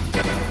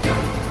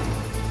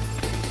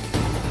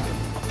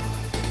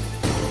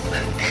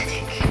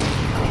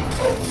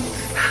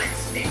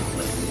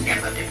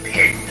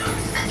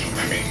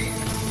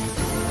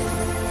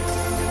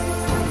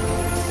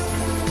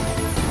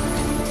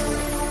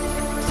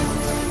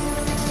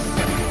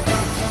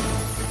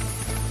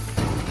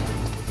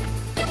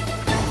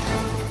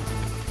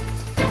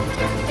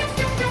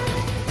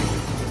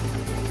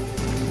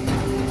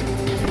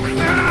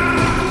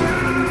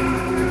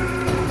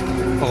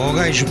 O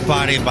gajo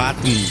para e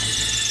bate-me.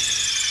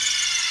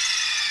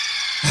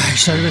 Ai,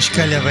 isto às vezes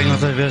calha bem,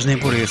 outras vezes nem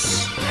por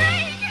isso.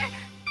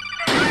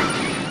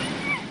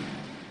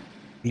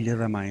 Filha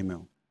da mãe,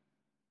 meu.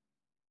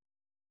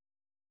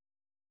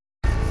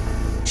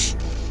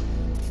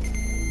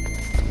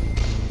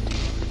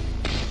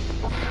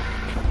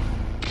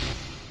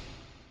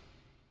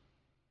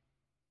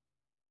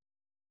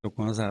 Estou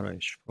com azar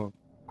hoje.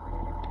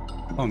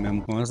 Ou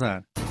mesmo com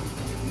azar.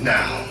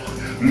 Now,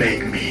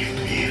 make me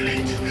feel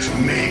it.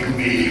 Make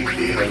me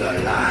feel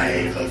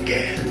alive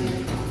again.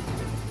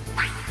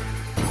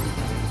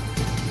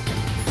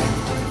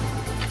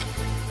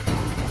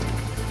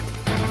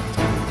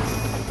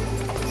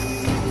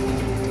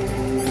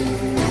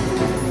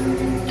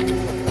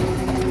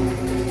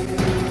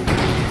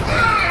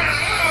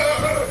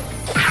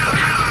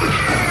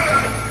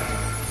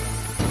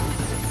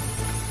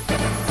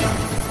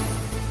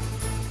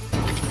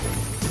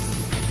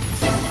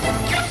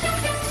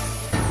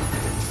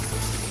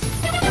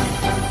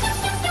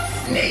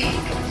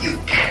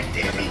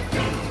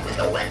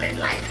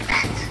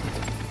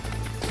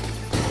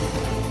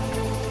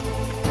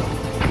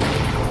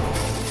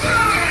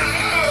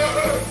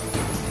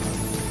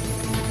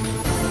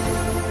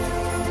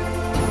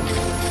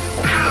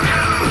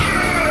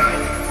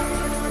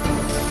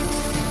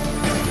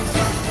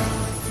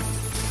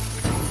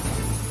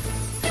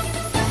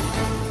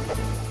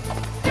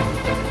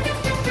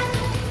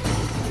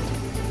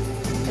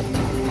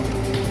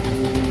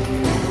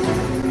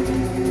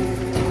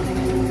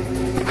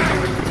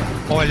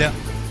 Olha,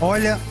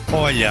 olha,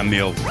 olha,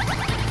 meu.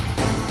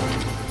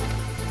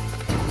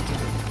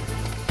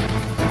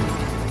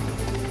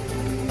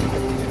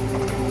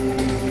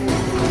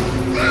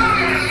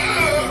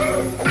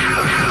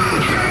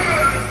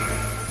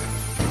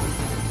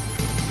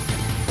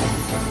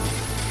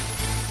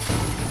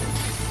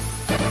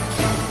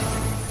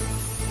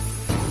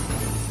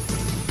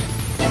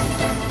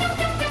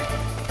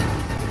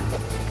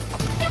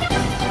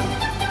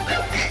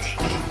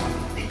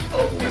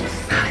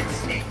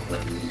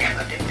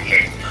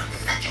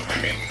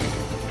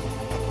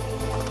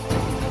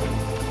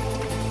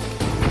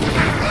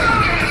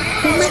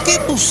 Como é que é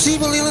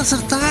possível ele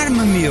acertar-me,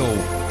 meu?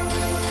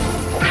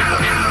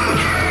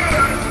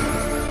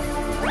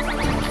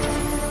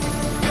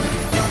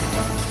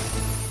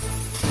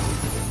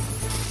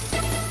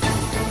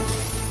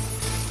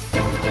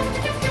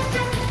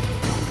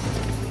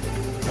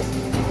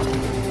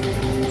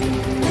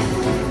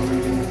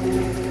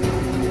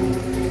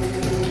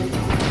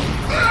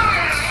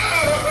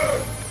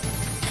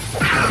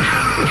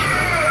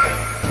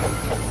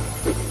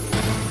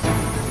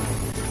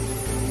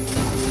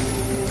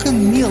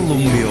 Camelo,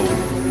 meu.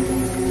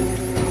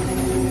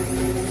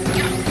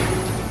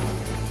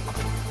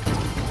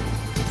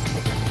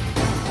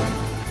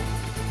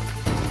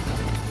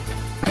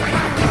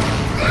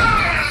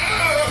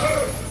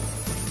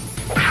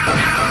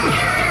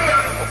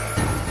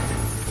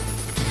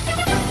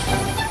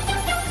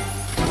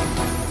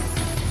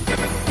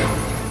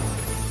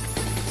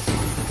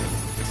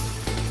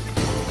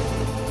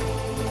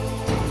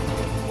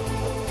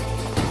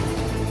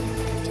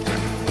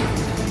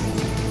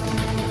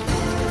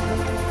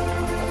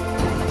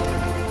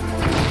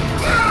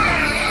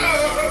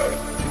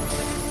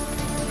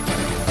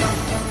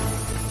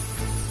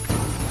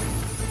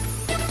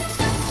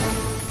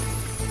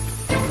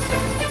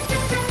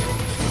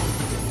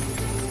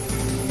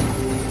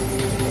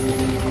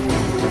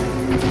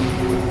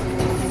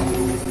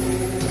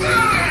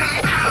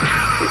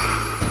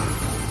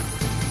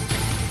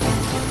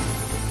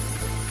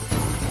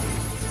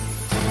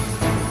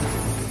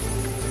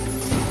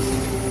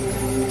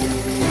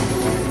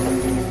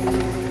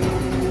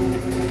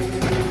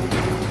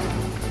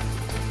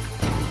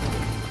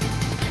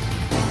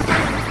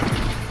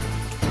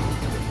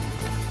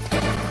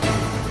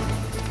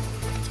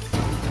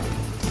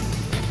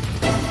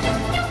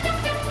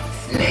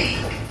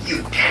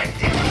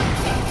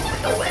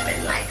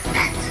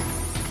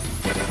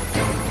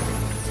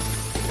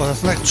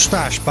 Onde é que tu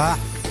estás, pá?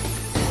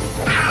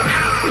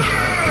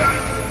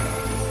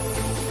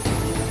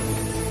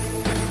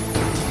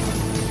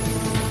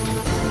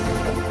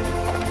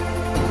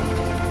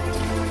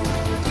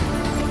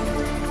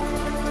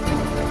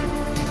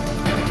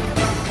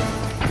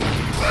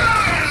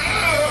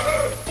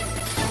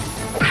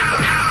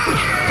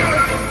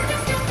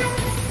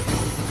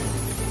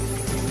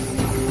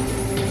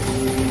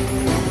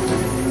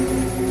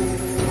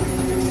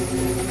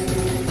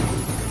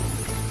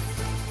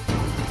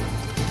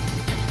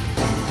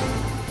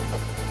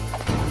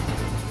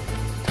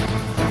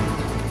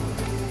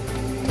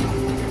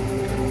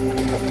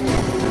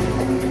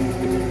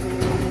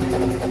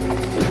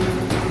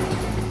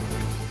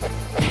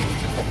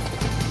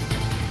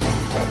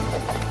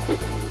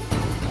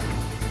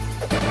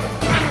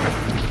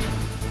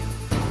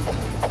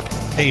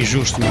 É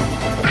injusto, meu.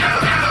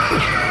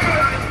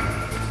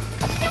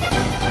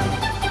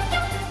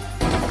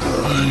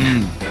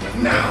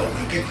 Now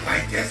we can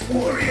fight as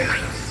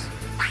warriors.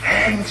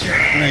 And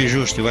Não é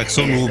injusto, eu é que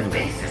sou noob.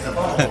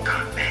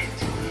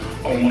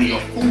 Only a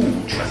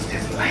fool trusts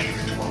his life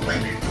to a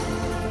weapon.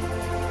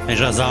 Tens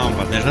razão,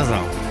 pá, tens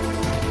razão.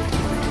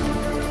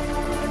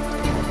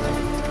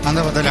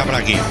 Anda a batalhar para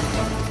aqui.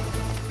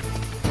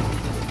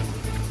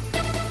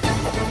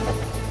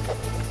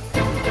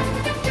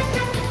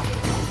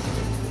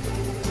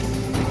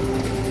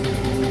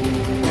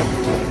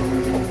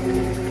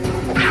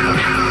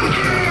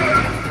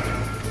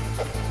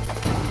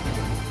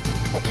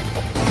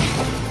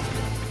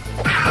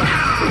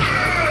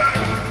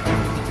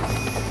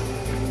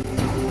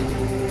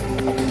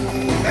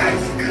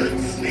 That's good,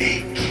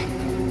 Snake.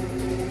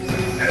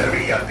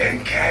 Hurry up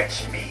and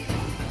catch me.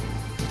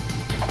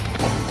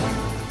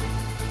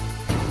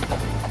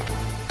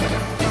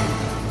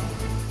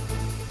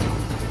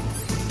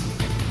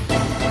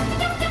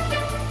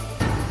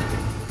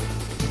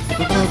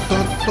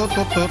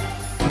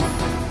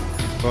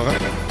 Porra.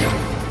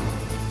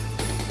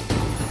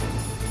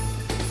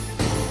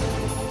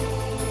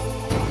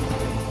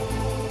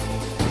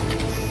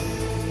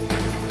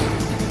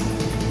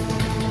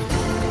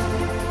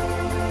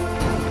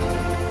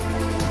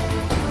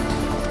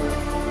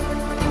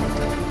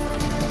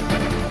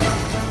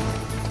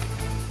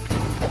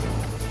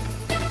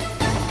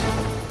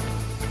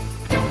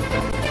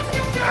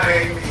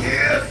 I'm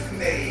here,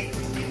 Snake.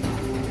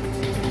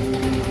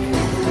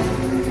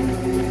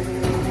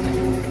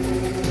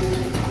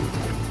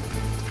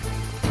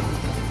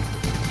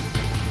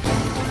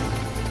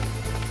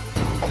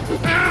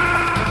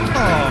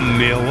 Oh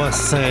meu, a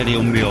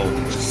sério, meu.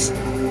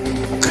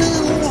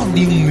 Que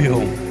ódio,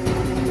 meu.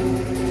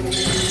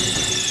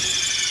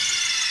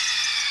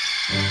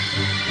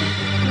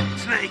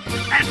 Snake,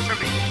 answer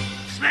me!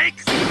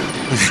 Snake!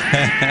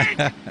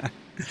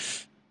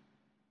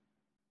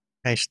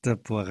 Esta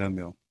porra,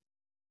 meu.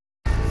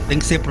 Tem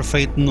que ser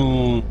perfeito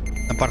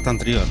na parte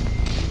anterior.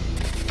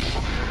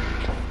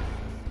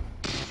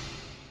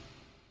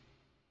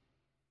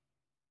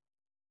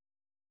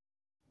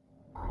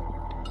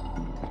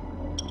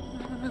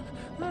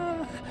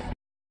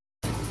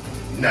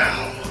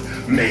 Now,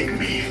 make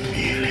me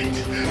feel it.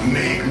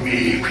 Make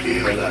me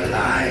feel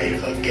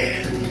alive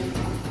again.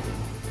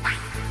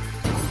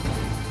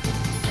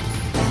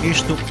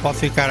 Isto pode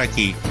ficar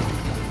aqui.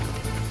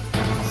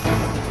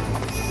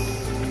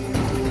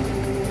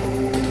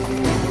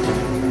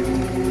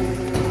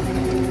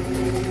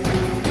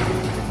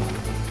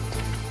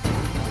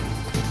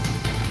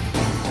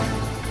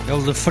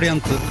 Ele de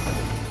frente,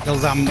 ele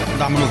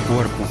dá-me no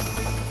corpo.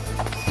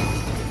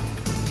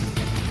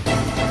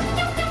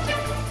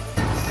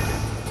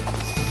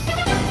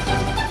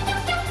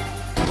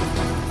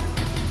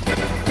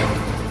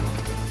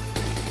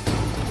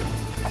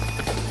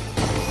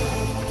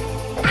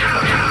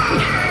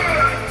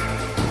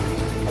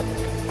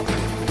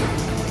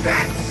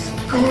 That's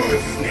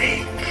good,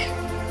 Snake.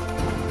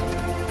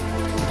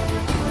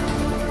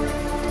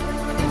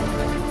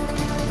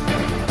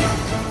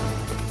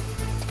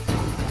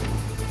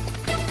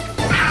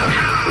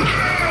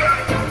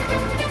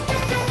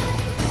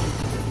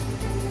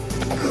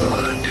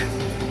 Good.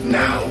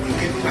 Now we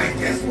can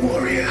fight as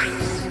warriors.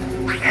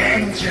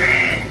 Hand your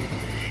hand.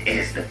 It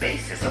is the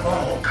basis of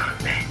all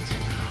combat.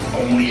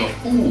 Only a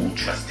fool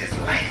trusts his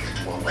life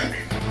to a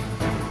weapon.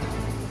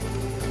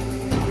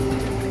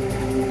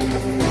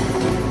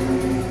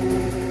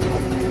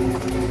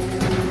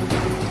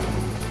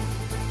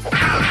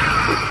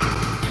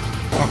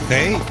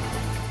 Ok.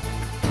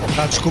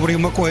 Já descobri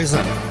uma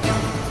coisa.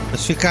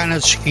 Se ficar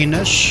nas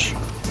esquinas.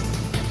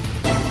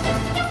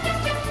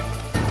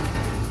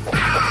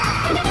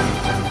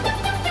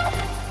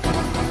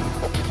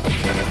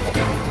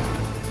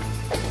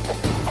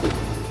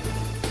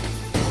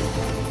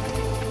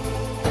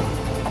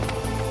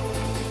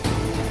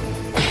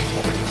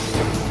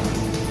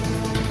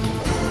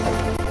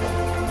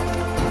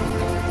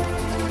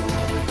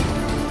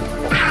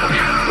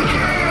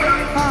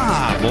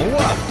 Ah,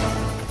 boa!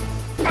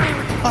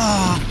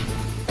 Ah!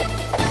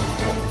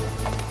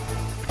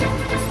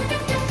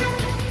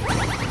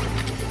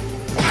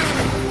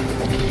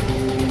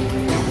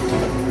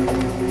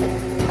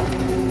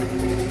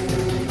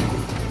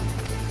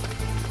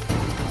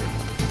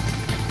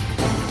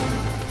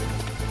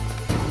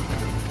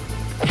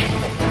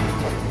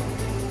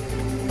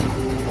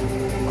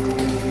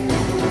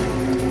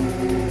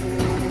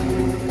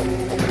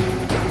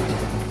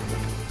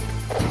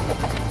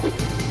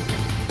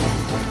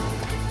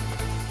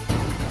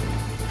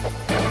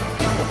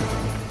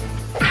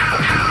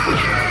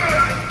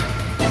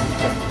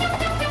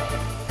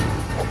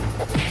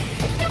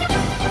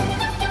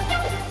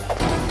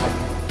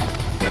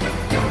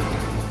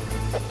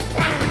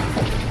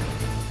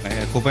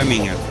 A culpa é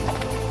minha.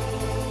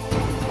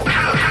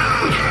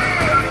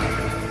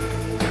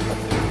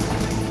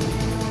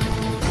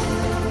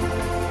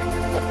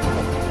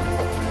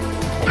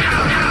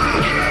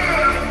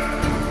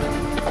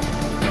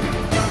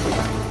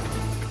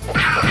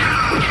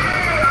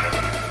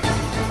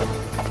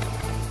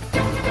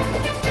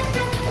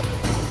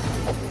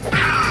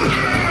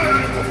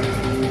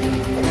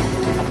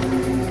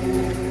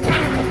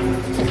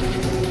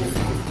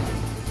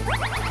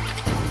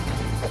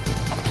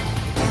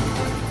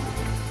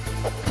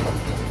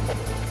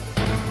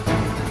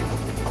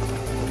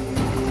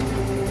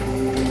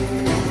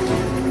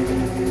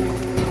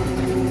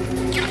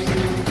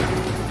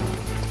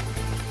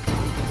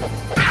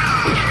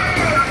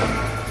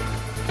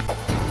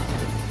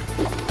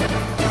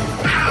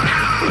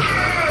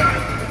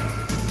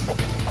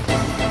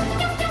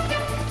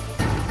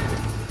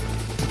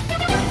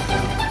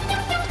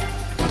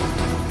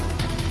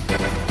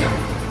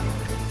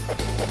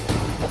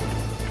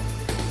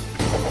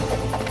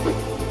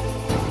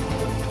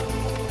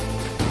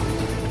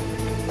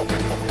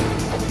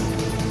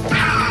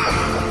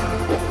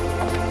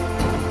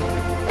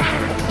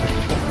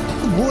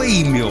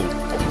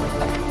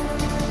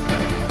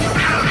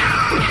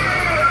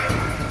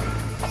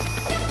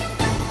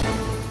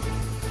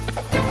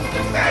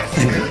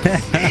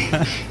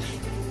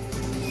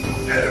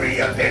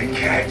 Hurry up and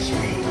catch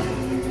me.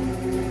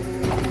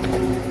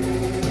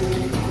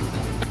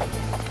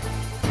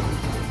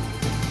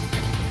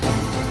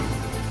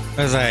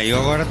 Pois é, eu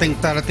agora tenho que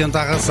estar atento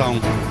à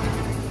ração.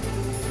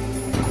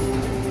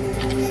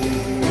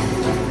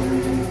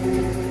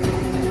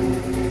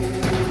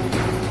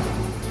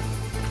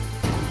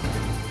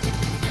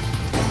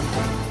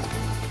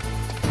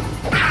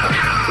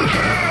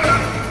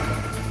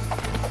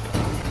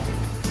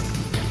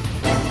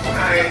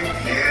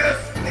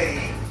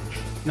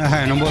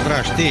 Não vou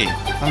atrás de ti.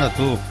 Anda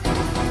tu.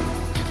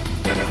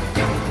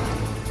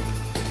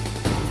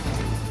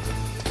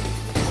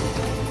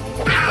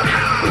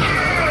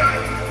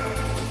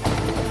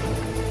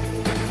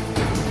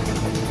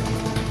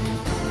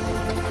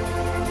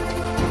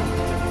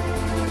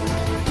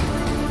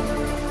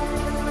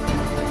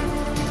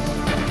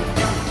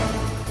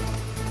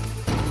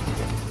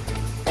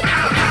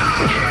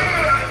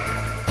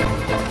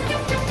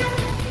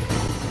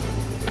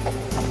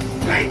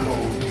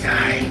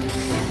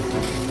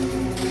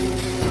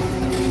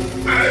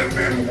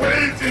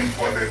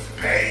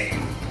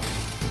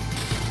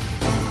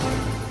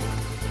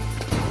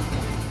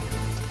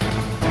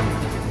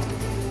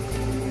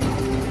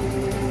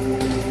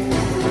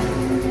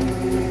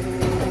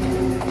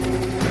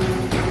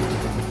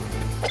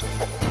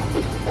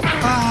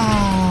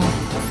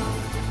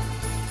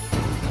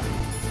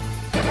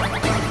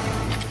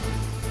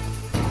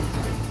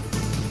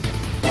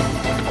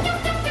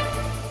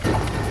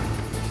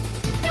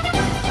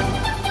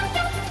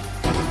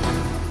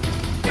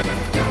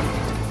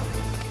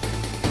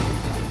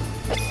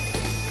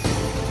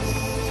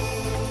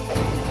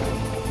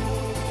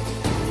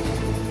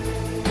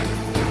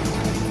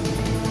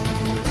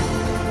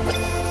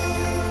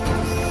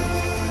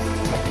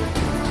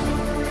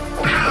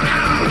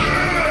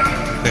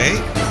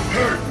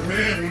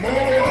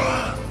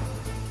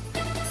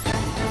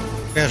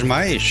 Queres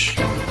mais?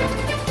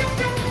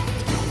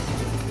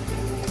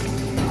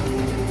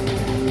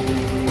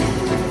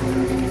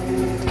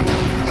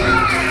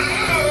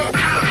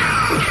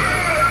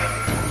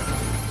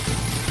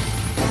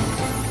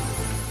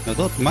 Eu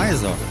dou-te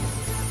mais, ó.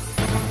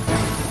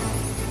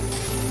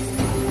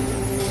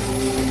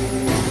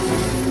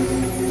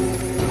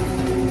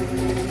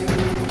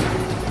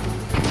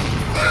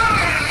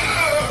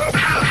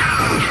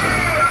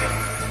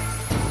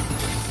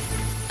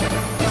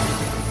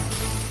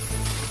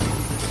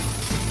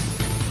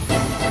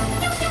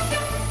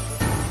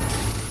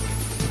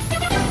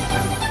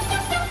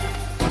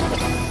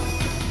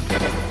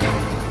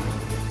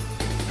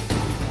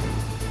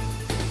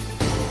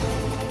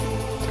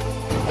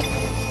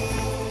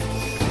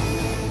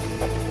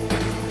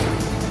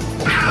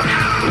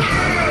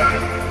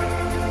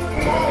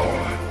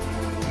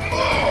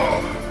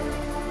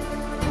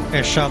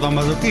 É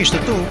sadomasoquista,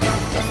 tu.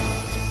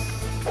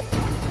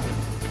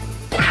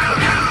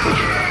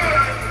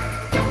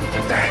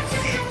 That's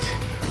it.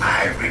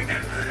 I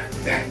remember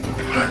that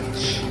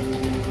punch.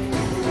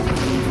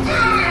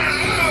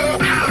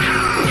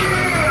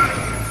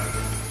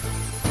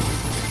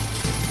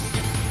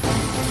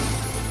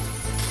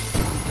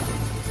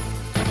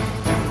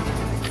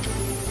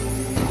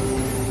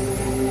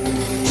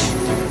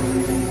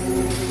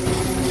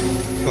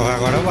 Corre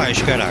agora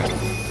abaixo,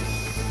 caraca.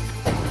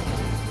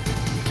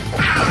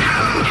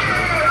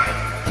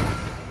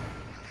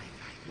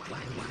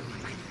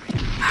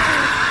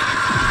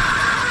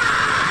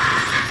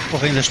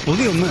 Porra, ainda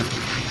explodiu, mano.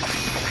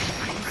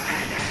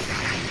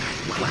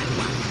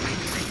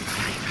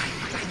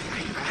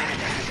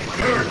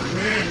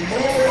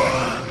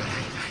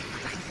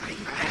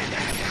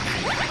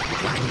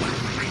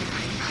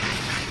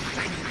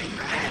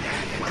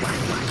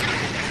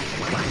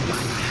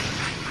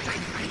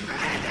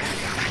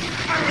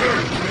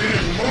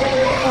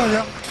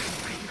 Olha.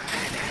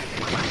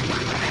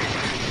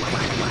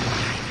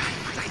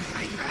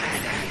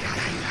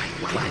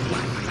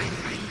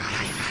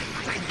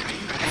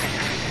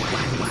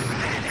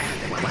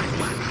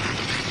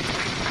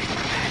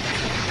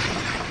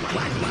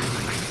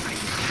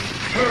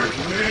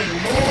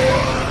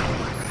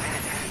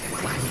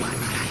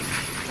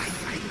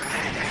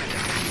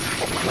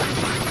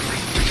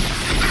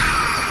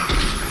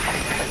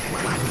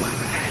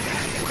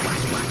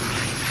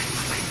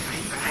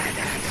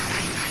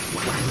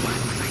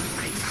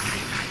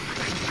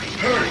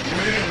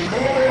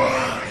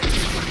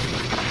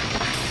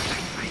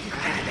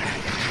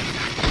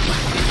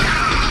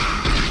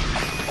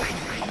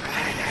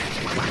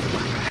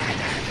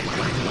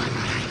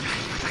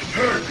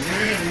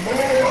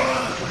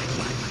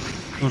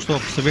 Não estou a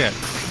perceber.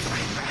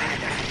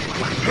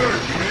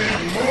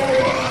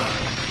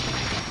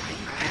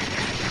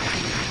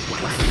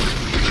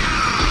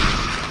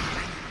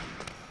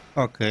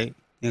 Ok,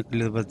 tinha que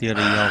lhe bater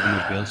aí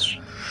algumas vezes.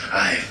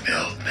 I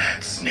felt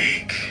that,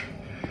 Snake.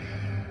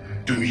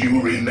 Do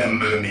you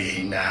remember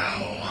me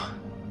now?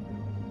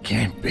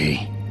 Can't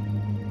be.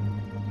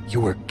 You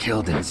were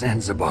killed in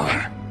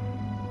Zanzibar.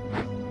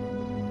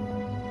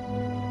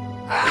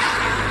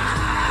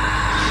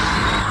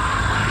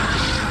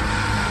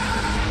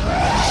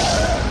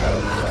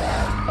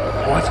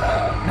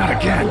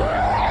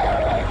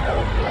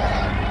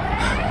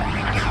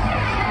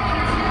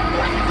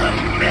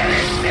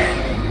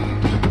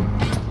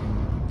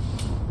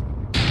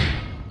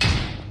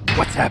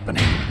 What's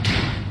happening?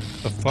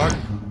 The fuck?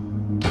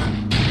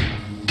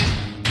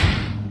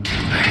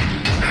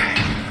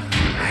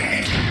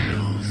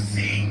 I'm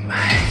losing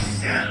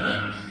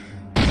myself.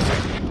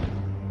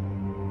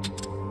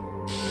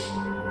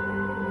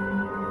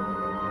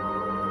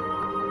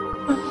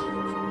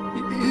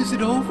 Is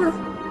it over?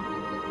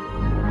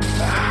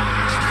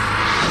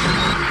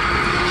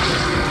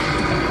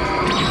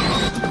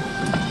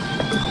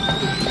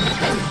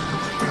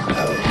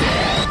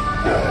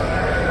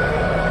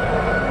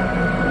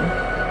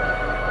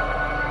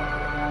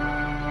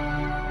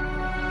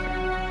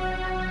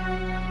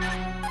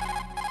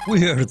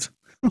 Weird.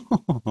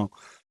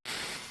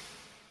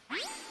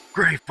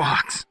 Gray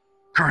Fox.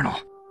 Colonel,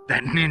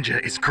 that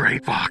ninja is Gray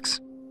Fox.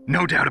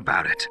 No doubt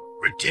about it.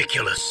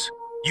 Ridiculous.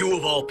 You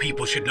of all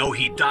people should know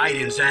he died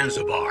in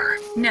Zanzibar.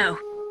 No.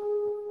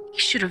 He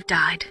should have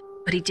died,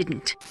 but he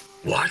didn't.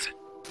 What?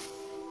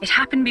 It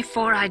happened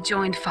before I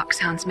joined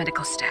Foxhound's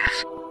medical staff.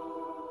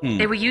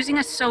 They were using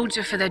a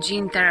soldier for their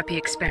gene therapy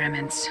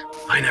experiments.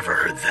 I never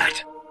heard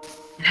that.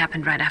 It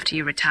happened right after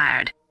you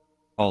retired.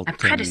 My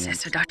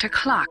predecessor, Dr.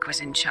 Clark,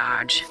 was in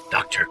charge.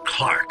 Dr.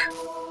 Clark?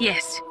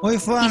 Yes. Oi, He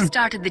fã.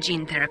 started the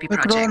gene therapy Oi,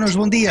 project. Cronos,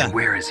 bom dia. And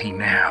where is he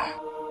now?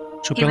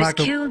 Deixa eu He was pensar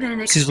que eu killed in an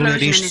preciso ler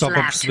explosion in isto his só para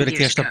lab 2 perceber aqui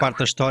years esta ago. parte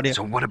da história.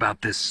 So what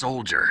about this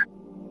soldier?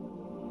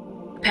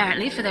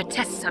 Apparently, for their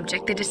test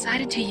subject, they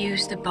decided to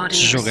use the body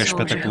Este of jogo a é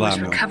soldier who espetacular, was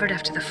meu. recovered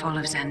after the fall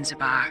of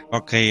Zanzibar.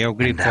 Ok, é o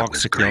Grey And that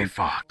Fox was Gray aquele.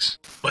 Fox.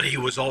 But he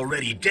was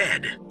already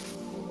dead.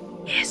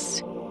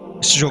 Yes.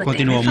 Este jogo But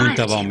they continua muito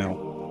revived bom, him.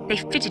 meu. They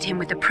fitted him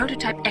with the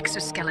prototype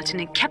exoskeleton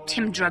and kept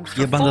him drugged E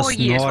for a banda 4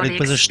 years sonora while e they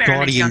depois a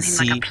experimented história on em him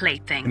si like a é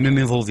plaything. mesmo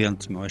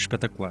envolvente, meu. É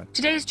espetacular.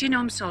 Today's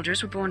genome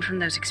soldiers were born from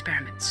those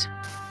experiments.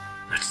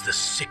 That's the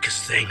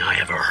sickest thing I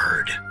ever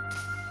heard.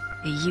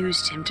 They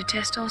used him to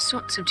test all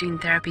sorts of gene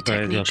therapy Pois,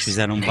 eles techniques.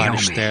 fizeram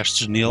vários Naomi,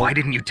 testes nele. Why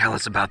didn't you tell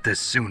us about this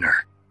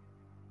sooner?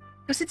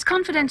 Because it's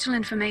confidential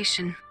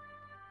information.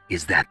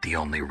 Is that the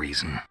only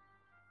reason?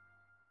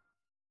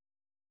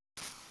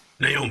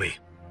 Naomi,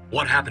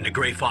 what happened to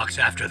Gray Fox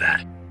after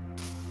that?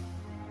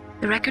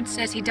 The record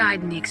says he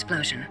died in the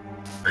explosion.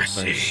 I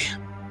see.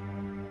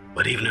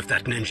 But even if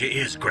that ninja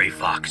is Gray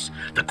Fox,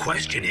 the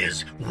question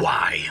is,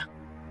 why?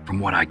 From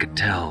what I could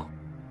tell,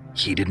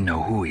 he didn't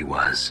know who he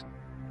was.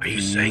 Are you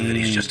saying that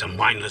he's just a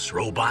mindless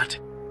robot?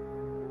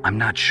 I'm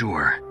not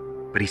sure,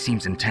 but he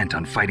seems intent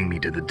on fighting me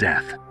to the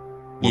death.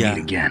 We'll Yeah.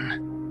 meet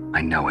again.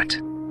 I know it.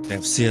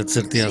 Deve ser, de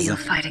So certeza. you'll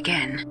fight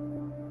again.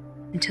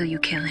 Until you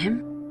kill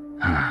him?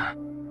 Huh.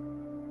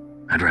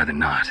 I'd rather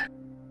not.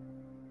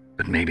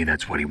 But maybe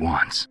that's what he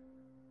wants.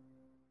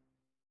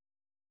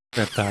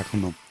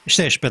 Espetáculo, meu.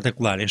 Isto é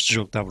espetacular, este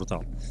jogo está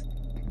brutal.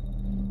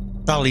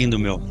 Está lindo,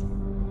 meu.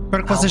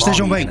 Espero que vocês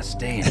estejam bem.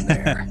 Stay in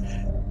there.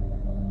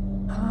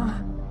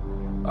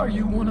 Are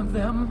you one of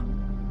them?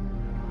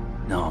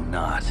 No, I'm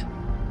not.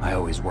 I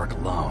always work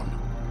alone.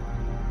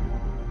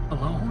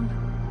 Alone?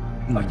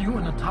 Are you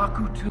an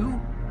otaku too?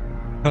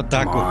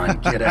 Otaku. Come on,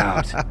 get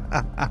out.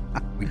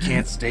 We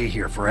can't stay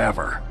here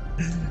forever.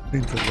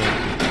 Muito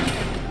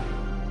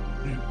bom.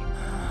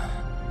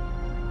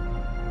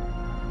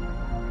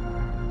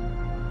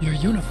 Your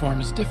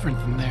uniform is different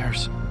from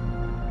theirs.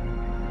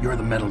 You're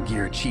the Metal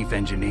Gear Chief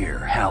Engineer,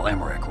 Hal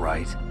Emmerich,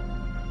 right?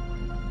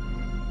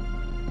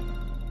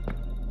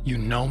 You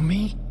know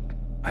me?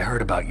 I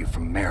heard about you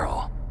from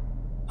Meryl.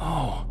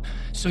 Oh,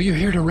 so you're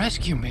here to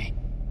rescue me.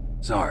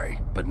 Sorry,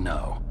 but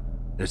no.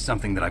 There's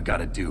something that I've got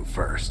to do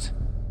first.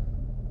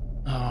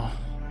 Oh,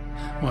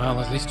 well,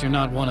 at least you're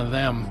not one of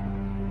them.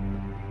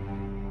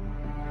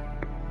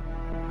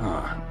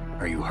 Huh.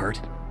 Are you hurt?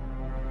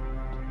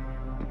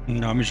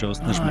 Não,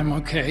 mijou-se nas mãos. I'm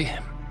okay.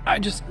 I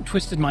just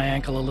twisted my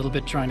ankle a little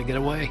bit trying to get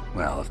away.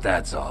 Well, if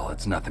that's all,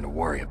 it's nothing to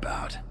worry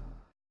about.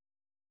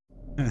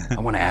 I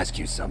want to ask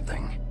you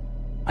something.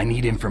 I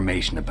need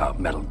information about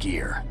Metal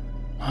Gear.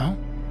 Huh?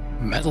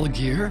 Metal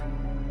Gear?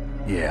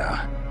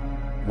 Yeah.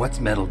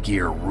 What's Metal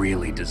Gear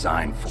really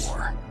designed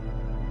for?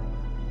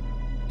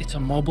 It's a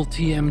mobile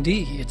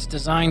TMD. It's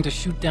designed to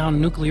shoot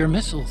down nuclear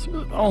missiles.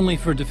 Only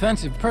for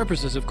defensive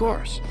purposes, of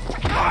course.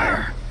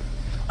 Fire!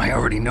 I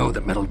already know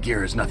that Metal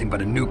Gear is nothing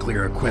but a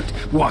nuclear-equipped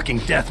walking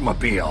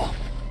deathmobile.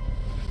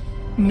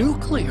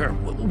 Nuclear?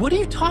 What are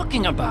you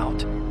talking about?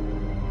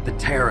 The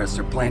terrorists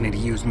are planning to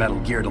use Metal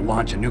Gear to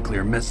launch a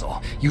nuclear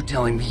missile. You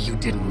telling me you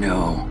didn't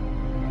know?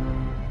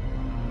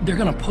 They're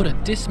gonna put a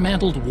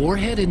dismantled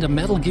warhead into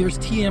Metal Gear's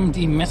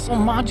TMD missile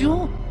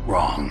module?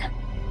 Wrong.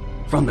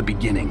 From the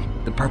beginning,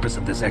 the purpose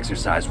of this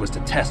exercise was to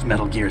test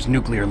Metal Gear's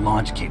nuclear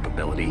launch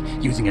capability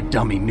using a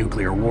dummy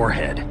nuclear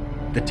warhead.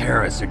 The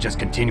terrorists are just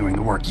continuing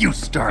the work you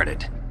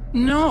started.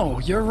 No,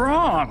 you're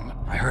wrong.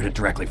 I heard it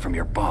directly from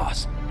your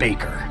boss,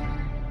 Baker.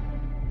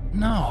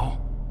 No.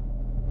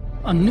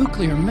 A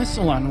nuclear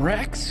missile on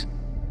Rex?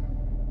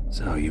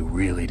 So you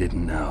really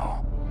didn't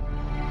know?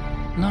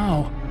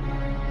 No.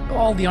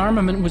 All the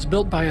armament was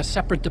built by a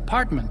separate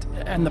department,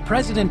 and the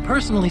president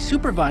personally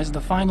supervised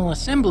the final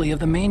assembly of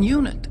the main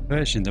unit.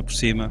 Pois, ainda por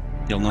cima.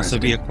 Ele não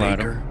sabia, President claro.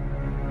 Baker?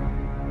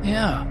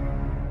 Yeah.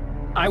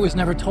 I was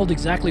never told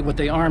exactly what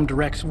they armed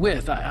Rex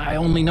with. I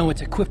only know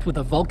it's equipped with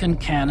a Vulcan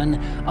cannon,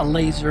 a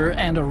laser,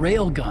 and a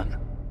railgun.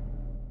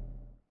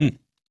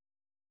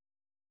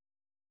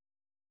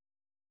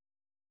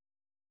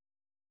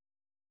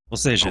 Ou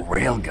seja, a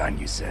railgun,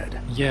 you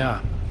said?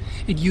 Yeah.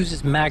 It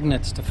uses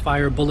magnets to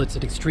fire bullets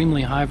at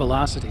extremely high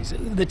velocities.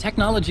 The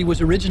technology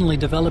was originally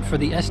developed for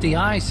the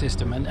SDI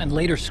system and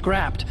later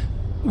scrapped.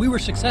 We were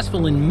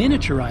successful in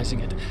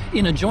miniaturizing it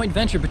in a joint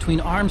venture between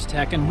Arms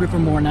Tech and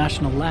Rivermore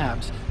National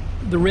Labs.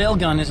 The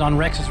railgun is on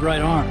Rex's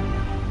right arm.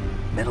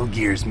 Metal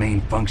Gear's main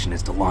function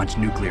is to launch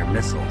nuclear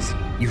missiles.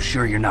 You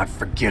sure you're not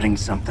forgetting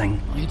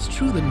something? It's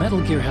true that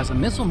Metal Gear has a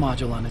missile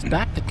module on his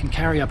back that can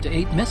carry up to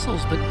 8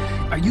 missiles, but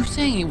are you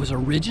saying it was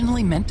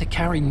originally meant to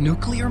carry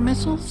nuclear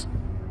missiles?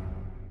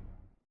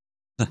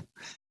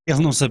 Ele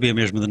não sabia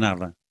mesmo de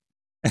nada.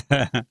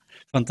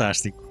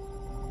 Fantástico.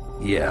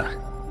 Yeah,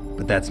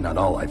 but that's not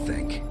all, I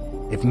think.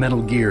 If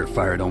Metal Gear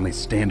fired only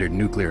standard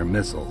nuclear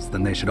missiles,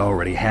 then they should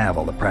already have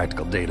all the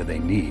practical data they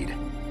need.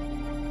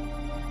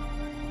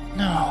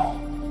 No.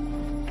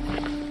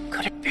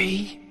 Could it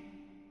be?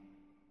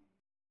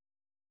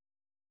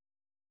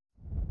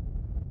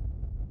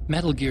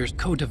 Metal Gear's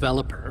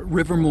co-developer,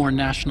 Rivermore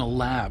National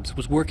Labs,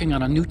 was working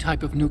on a new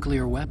type of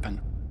nuclear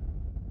weapon.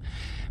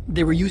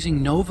 They were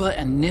using NOVA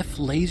and NIF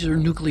laser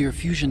nuclear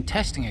fusion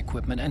testing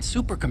equipment and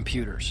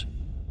supercomputers.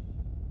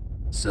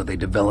 So they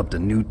developed a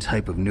new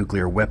type of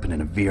nuclear weapon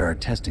in a VR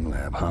testing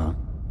lab, huh?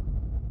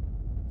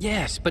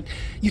 Yes, but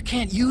you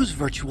can't use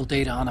virtual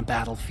data on a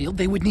battlefield.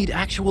 They would need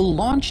actual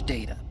launch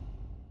data.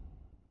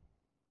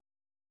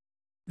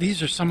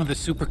 These are some of the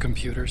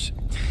supercomputers.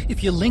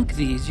 If you link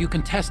these, you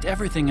can test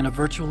everything in a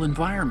virtual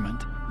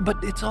environment.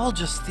 But it's all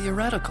just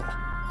theoretical.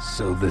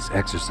 So this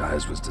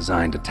exercise was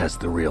designed to test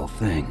the real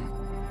thing.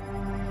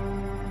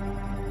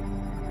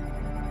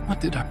 What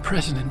did our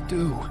president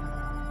do?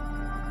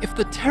 If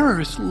the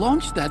terrorists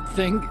launched that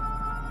thing...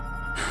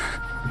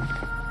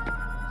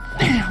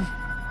 Damn!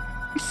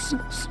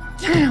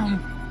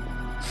 Damn!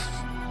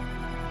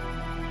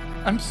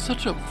 I'm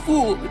such a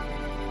fool.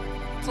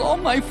 It's all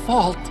my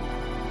fault.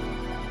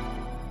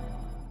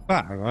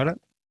 Pá, agora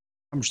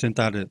vamos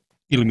tentar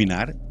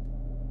eliminar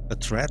a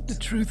threat. The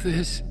truth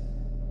is,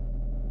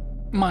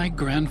 my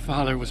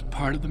grandfather was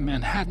part of the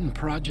Manhattan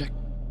Project.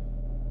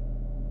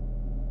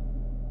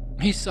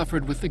 He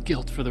suffered with the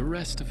guilt for the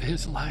rest of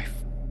his life.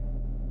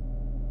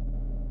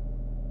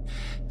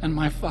 And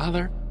my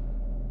father,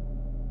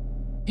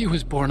 he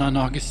was born on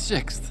August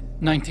 6th,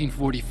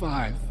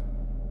 1945.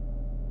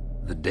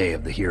 The day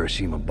of the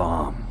Hiroshima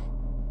bomb.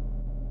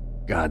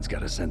 God's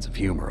got a sense of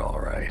humor, all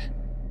right.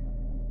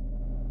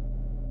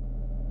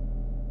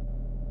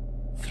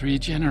 3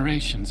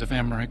 generations of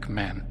Emmerich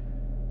men.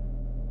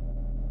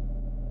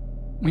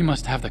 We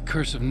must have the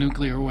curse of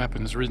nuclear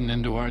weapons written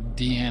into our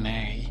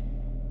DNA.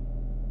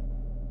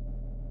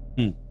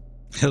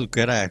 El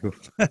carajo.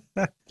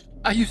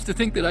 I used to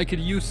think that I could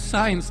use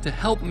science to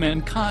help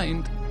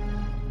mankind.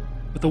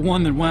 But the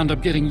one that wound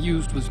up getting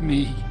used was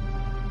me.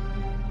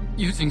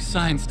 Using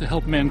science to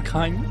help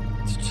mankind,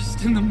 it's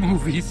just in the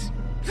movies.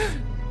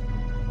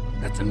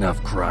 That's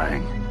enough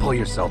crying. Pull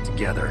yourself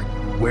together.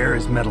 Where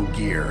is Metal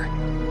Gear?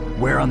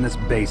 Where on this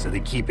base are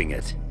they keeping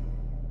it?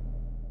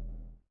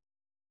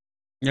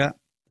 Yeah,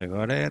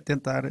 agora é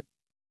tentar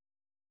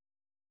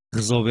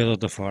resolver de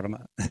outra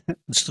forma.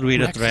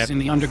 Destruir a Rex threat. is in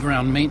the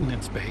underground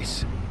maintenance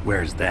base.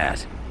 Where's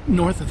that?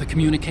 North of the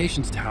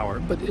communications tower,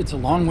 but it's a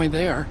long way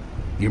there.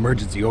 The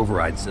emergency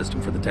override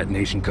system for the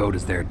detonation code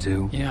is there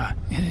too? Yeah,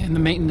 in the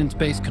maintenance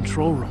base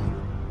control room.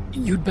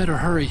 You'd better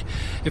hurry.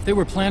 If they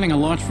were planning a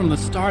launch from the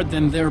start,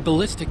 then their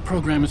ballistic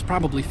program is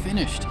probably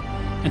finished.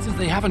 And since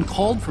they haven't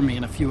called for me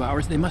in a few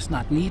hours, they must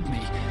not need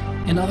me.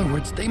 In other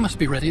words, they must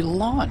be ready to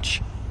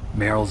launch.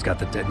 Meryl's got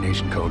the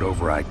detonation code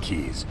override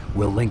keys.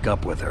 We'll link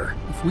up with her.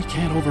 If we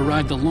can't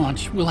override the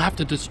launch, we'll have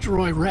to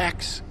destroy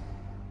Rex.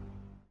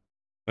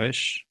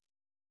 Pois.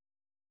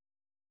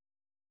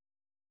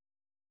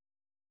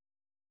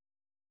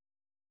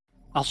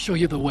 I'll show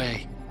you the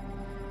way.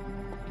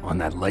 On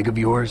that leg of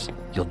yours,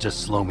 you'll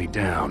just slow me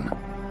down.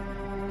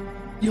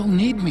 You'll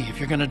need me if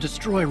you're gonna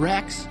destroy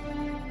Rex.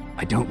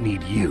 I don't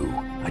need you.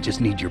 I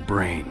just need your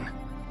brain.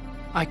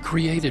 I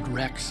created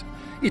Rex.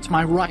 It's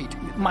my right,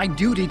 my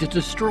duty to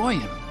destroy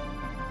him.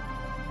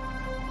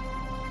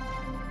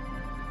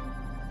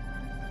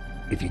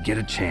 If you get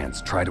a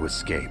chance, try to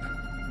escape.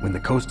 When the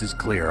coast is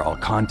clear, I'll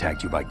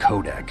contact you by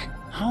codec.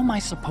 How am I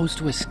supposed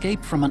to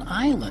escape from an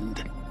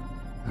island?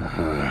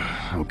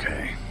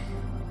 Okay.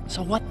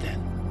 So what then?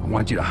 I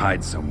want you to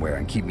hide somewhere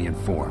and keep me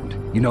informed.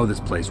 You know this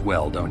place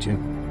well, don't you?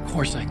 Of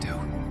course I do.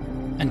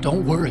 And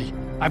don't worry,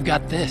 I've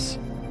got this.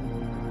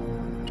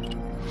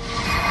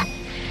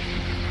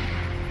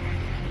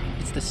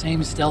 It's the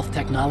same stealth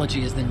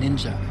technology as the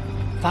Ninja.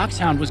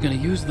 Foxhound was going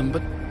to use them,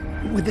 but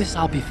with this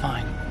I'll be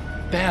fine.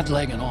 Bad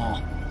leg and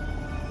all.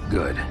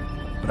 Good.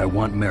 But I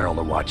want Meryl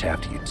to watch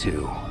after you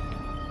too.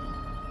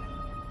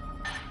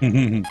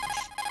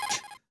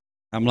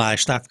 Vamos lá,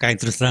 está a ficar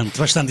interessante,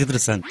 bastante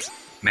interessante.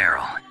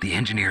 Meryl, the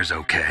engineer's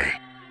okay.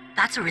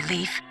 That's a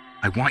relief.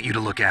 I want you to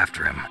look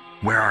after him.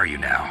 Where are you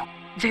now?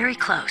 Very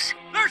close.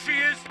 There she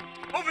is!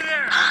 Over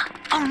there!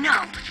 Oh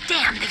no!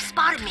 Damn, they've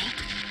spotted me.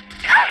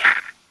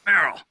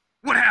 Meryl,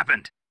 what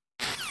happened?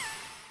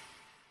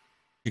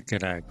 Que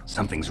caralho.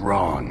 Something's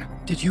wrong.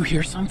 Did you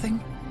hear something?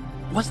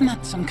 Wasn't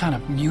that some kind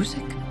of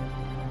music?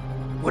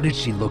 What did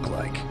she look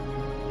like?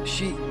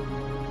 She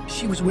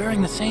was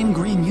wearing the same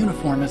green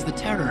uniform as the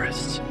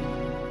terrorists.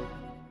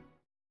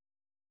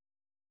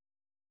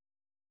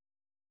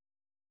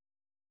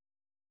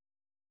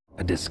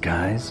 A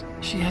disguise?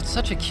 She had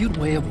such a cute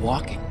way of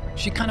walking.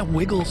 She kind of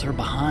wiggles her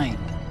behind.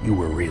 You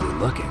were really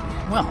looking.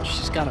 Well,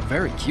 she's got a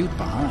very cute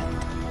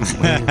behind.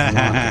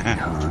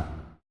 Huh?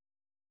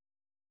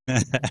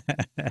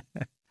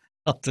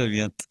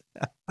 Altamente.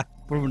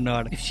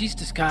 Pormenor. If she's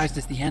disguised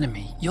as the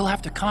enemy, you'll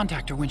have to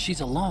contact her when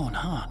she's alone,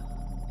 huh?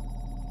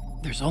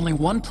 There's only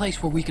one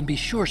place where we can be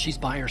sure she's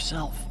by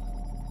herself.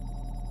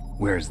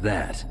 Where's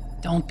that?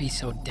 Don't be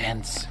so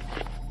dense.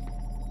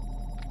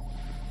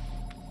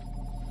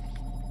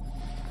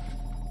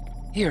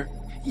 Here,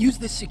 use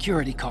this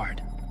security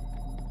card.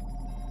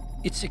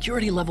 It's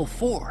security level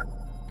 4.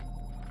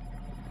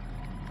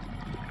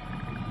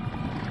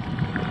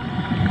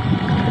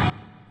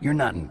 You're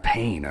not in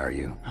pain, are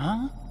you?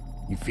 Huh?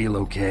 You feel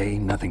okay?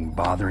 Nothing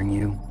bothering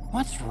you?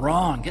 What's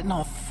wrong? Getting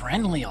all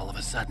friendly all of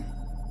a sudden.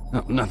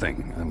 No,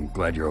 nothing. I'm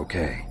glad you're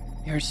okay.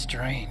 You're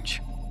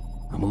strange.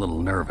 I'm a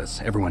little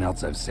nervous. Everyone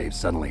else I've saved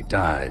suddenly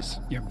dies.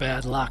 You're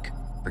bad luck.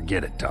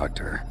 Forget it,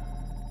 Doctor.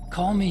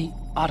 Call me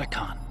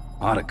Otacon.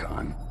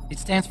 Otacon? It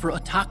stands for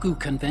Otaku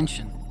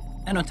Convention.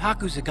 An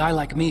otaku's a guy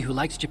like me who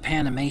likes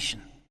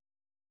Japanimation.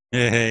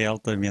 É,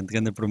 altamente.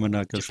 Grande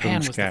pormenor que eles foram Japan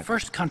was the buscar.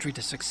 first country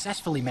to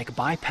successfully make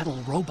bipedal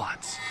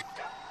robots.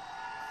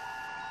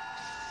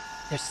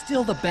 They're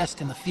still the best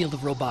in the field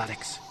of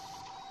robotics.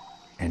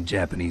 And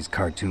Japanese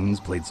cartoons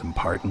played some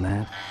part in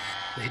that?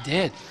 They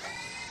did.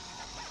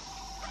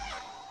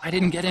 I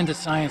didn't get into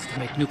science to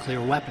make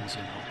nuclear weapons,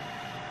 you know.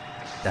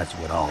 That's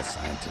what all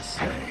scientists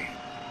say.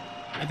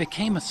 I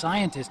became a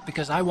scientist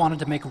because I wanted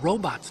to make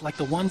robots like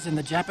the ones in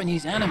the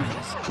Japanese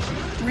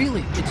animes.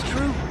 Really, it's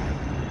true.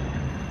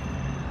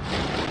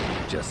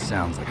 Just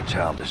sounds like a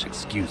childish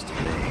excuse to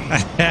me.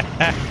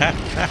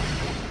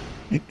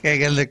 Que é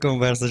grande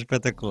conversa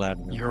espetacular.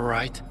 Meu. You're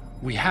right.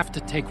 We have to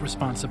take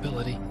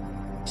responsibility.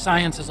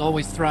 Science has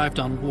always thrived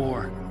on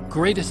war.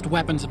 Greatest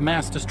weapons of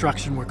mass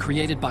destruction were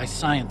created by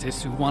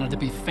scientists who wanted to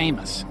be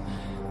famous.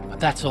 But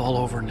that's all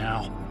over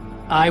now.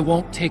 I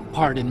won't take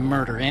part in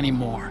murder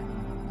anymore.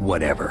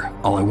 Whatever.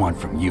 All I want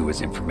from you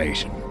is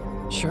information.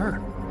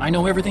 Sure. I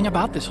know everything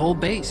about this whole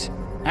base.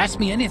 Ask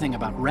me anything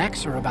about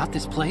Rex or about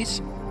this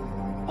place.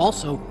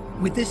 Also,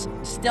 with this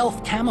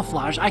stealth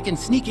camouflage, I can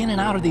sneak in and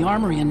out of the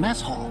armory and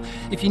mess hall.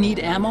 If you need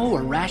ammo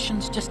or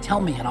rations, just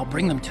tell me and I'll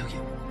bring them to you.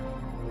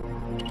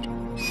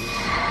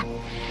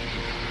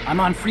 I'm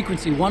on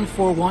frequency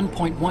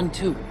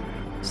 141.12.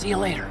 See you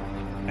later.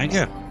 Thank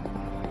you.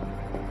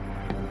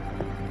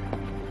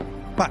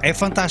 Pá, é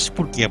fantástico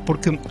porquê?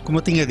 Porque, como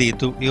eu tinha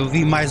dito, eu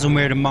vi mais o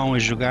meu irmão a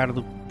jogar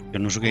do eu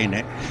não joguei,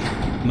 né?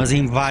 Mas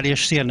em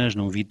várias cenas,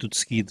 não vi tudo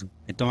seguido.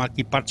 Então há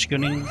aqui partes que eu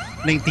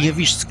nem tinha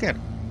visto sequer.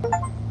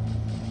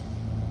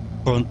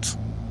 Pronto,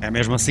 é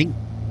mesmo assim.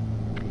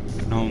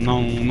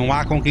 Não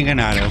há com que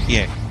enganar, é o que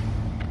é.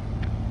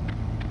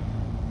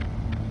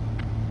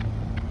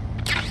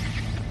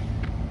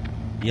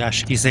 E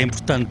acho que isso é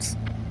importante.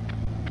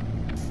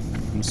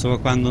 Começou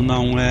quando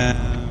não...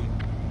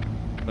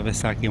 Para ver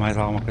se há aqui mais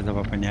alguma coisa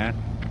para apanhar.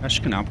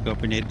 Acho que não, porque eu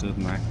apanhei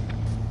tudo, não é?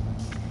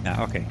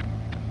 Ah, ok.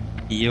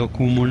 E eu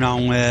como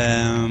não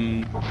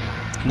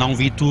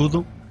vi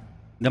tudo,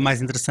 ainda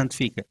mais interessante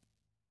fica.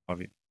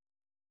 Óbvio.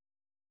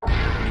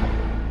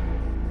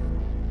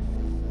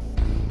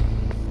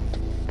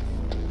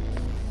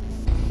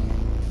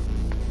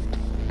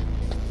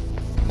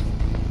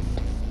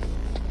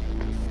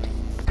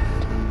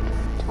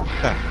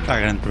 Tá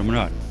grande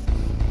pormenor.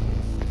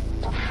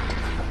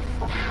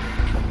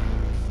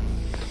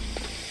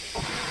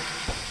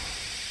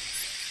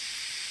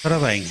 Ora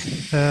bem,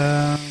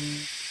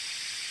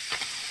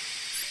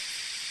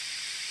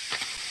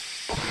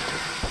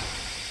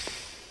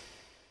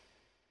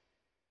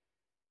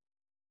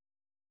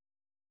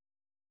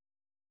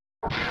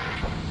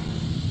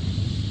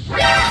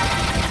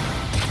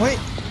 oi.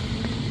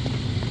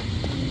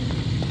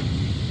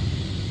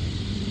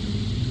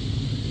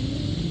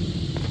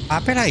 Ah,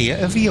 espera aí,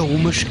 havia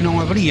umas que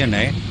não abria,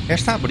 né?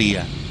 Esta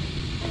abria.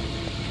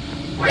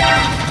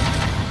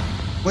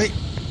 Oi,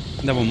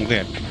 ainda vou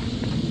morrer.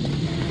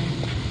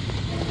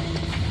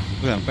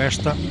 Por exemplo,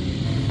 esta.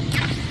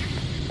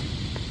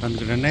 Hand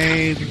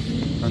grenade.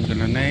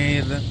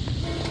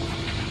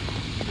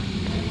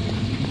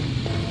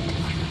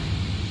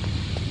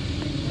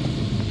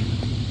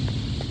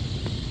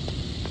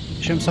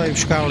 Deixa-me só ir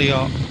buscar ali,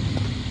 ó.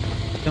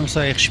 Deixa-me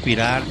só ir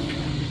respirar.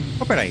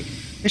 Oh, espera aí.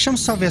 Deixa-me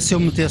só ver se eu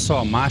meter só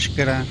a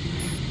máscara.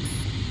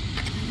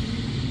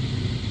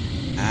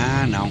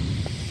 Ah, não.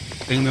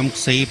 Tenho mesmo que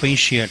sair para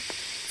encher.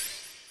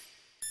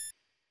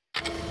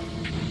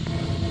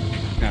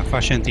 Não,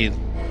 faz sentido.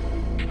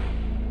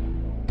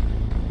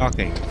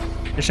 Ok.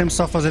 Deixa-me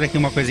só fazer aqui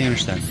uma coisinha no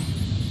instante.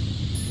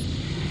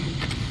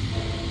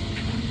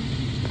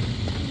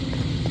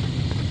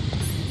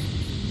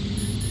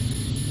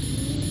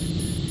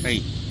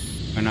 Ei.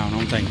 Mas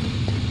não tenho.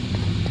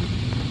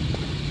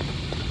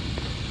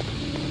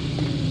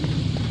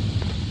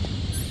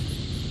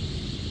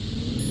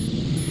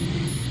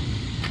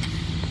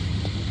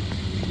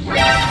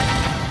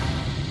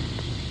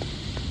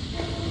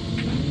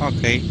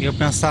 Ok, eu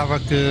pensava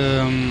que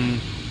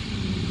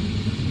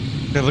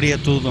abria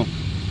tudo.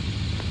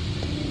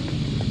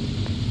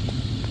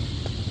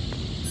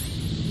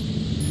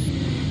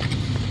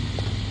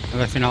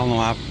 Mas afinal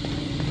não abre.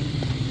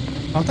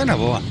 Não, está na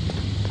boa.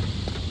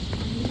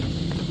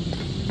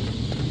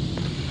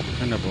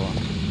 Está na boa.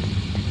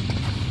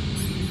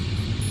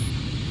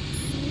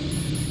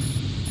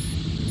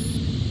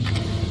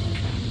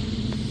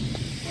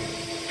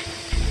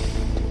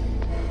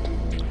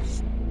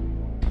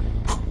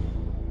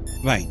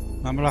 Bem,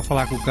 vamos lá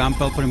falar com o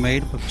Campbell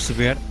primeiro para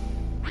perceber.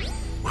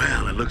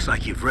 Well, it looks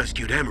like you've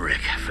rescued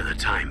Emmerich for the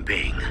time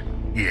being.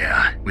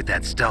 Yeah, with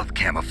that stealth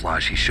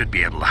camouflage, he should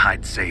be able to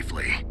hide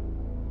safely.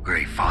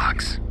 Gray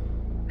Fox.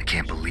 I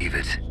can't believe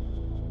it.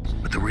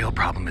 But the real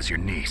problem is your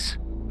niece.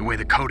 The way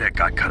the codec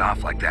got cut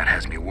off like that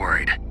has me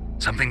worried.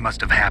 Something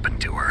must have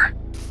happened to her.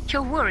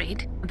 You're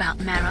worried about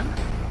Meryl?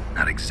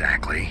 Not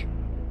exactly.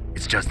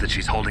 It's just that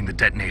she's holding the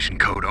detonation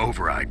code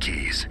override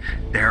keys.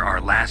 They're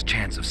our last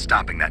chance of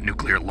stopping that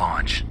nuclear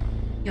launch.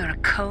 You're a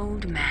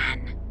cold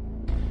man.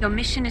 Your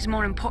mission is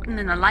more important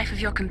than the life of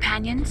your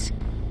companions?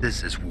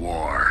 This is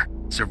war.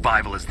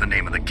 Survival is the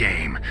name of the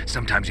game.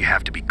 Sometimes you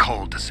have to be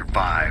cold to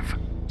survive.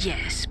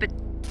 Yes, but...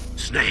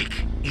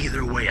 Snake,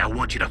 either way, I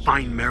want you to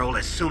find Meryl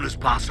as soon as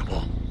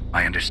possible.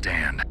 I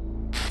understand.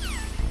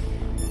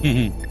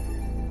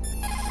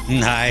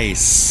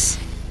 Nice.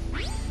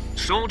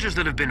 Soldiers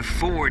that have been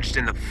forged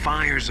in the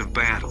fires of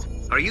battle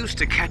are used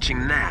to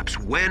catching naps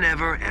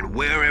whenever and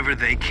wherever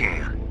they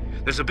can.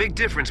 There's a big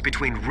difference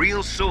between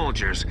real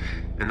soldiers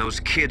and those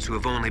kids who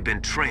have only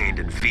been trained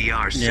in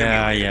VR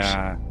simulators.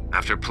 Yeah.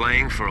 After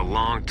playing for a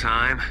long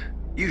time,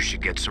 you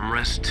should get some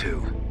rest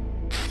too.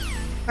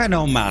 I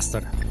know,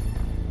 Master.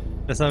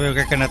 Quer saber o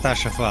que é que a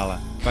Natasha fala?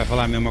 Vai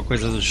falar a mesma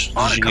coisa dos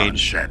Otacon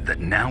engenheiros. said that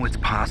now it's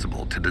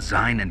possible to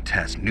design and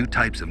test new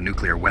types of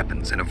nuclear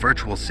weapons in a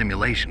virtual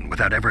simulation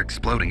without ever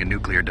exploding a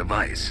nuclear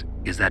device.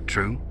 Is that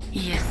true?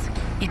 Yes,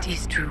 it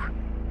is true.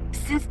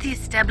 Since the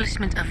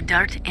establishment of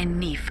DART and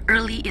NEEF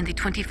early in the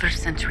 21st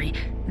century,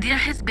 there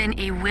has been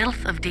a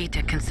wealth of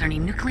data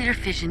concerning nuclear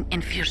fission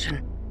and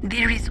fusion.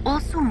 There is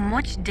also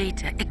much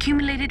data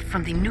accumulated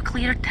from the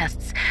nuclear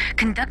tests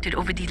conducted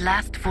over the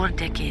last 4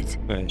 decades.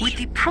 With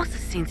the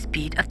processing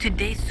speed of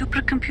today's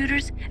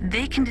supercomputers,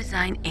 they can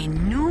design a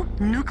new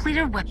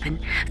nuclear weapon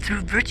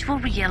through virtual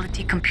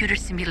reality computer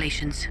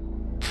simulations.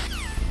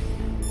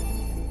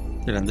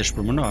 Tirando os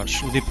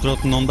pormenores. O Deep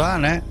Throat não dá,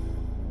 né?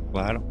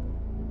 Claro.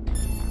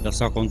 Ele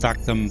só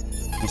contacta-me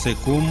não sei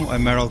como. A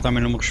Meryl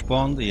também não me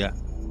responde. Yeah.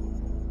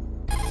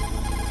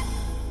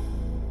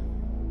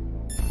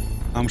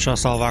 Vamos só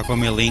salvar com a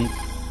minha link.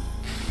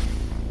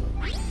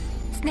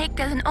 Snake,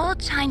 there's an old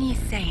Chinese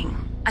saying,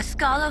 a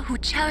scholar who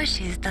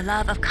cherishes the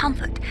love of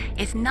comfort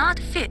is not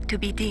fit to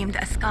be deemed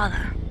a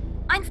scholar.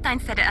 Einstein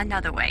said it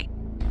another way.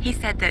 He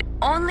said that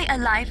only a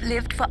life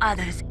lived for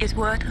others is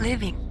worth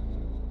living.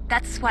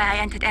 That's why I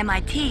entered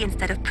MIT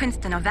instead of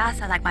Princeton or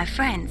Vassar like my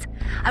friends.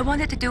 I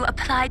wanted to do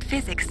applied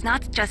physics,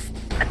 not just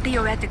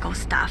theoretical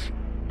stuff.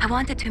 I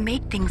wanted to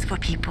make things for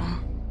people.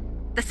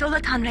 The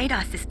Soliton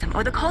radar system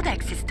or the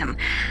codec system.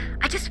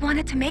 I just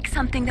wanted to make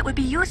something that would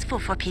be useful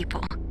for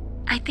people.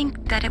 I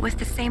think that it was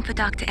the same for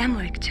Dr.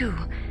 Emmerich too.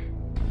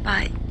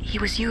 But he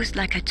was used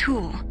like a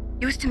tool,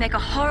 used to make a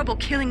horrible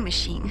killing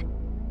machine.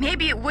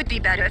 Maybe it would be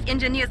better if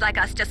engineers like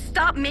us just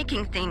stopped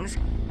making things.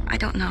 I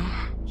don't know.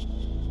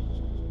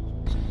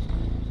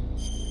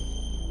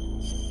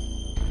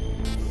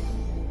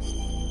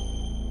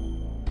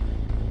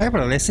 É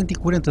verdade, é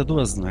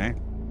 140-12, não é?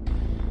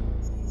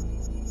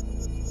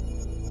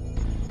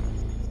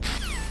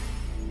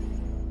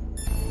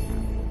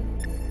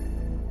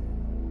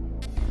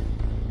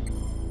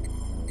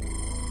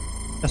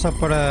 É só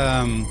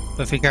para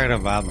ficar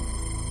gravado.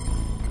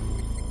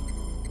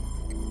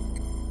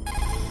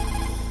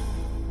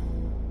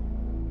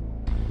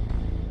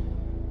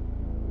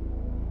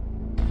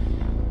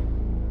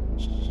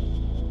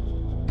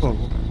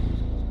 Fogo.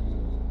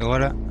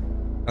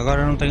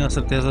 Agora não tenho a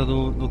certeza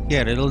do que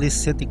era. Ele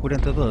disse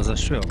 140-12,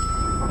 acho eu.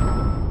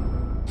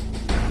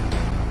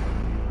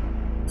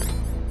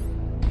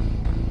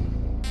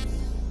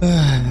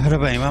 Ora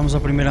bem, vamos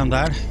ao primeiro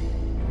andar.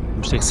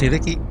 Vamos ter que sair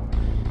daqui.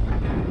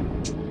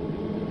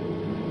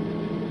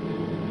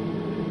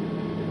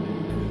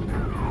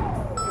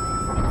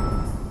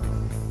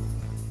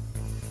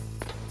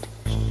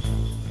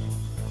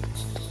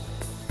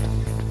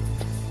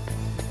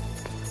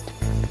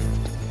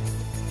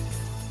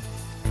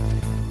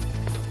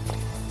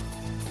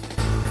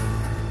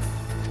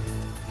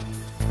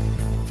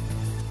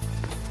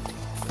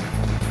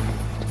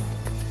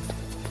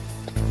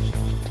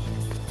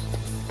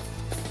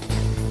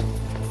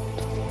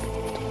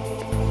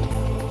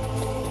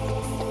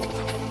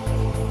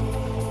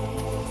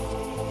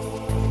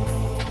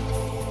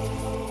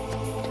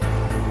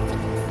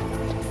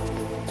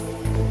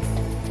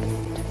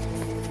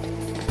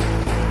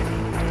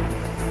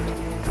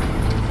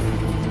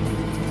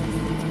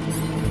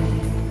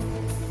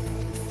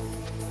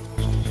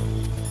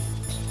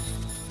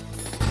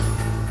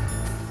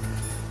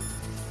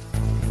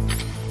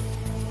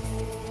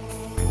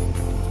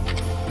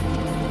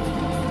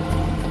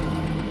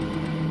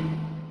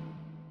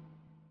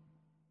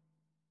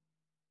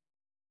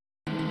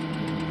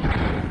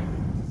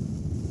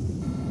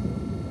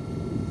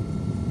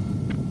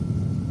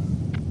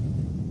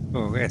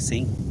 é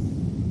assim.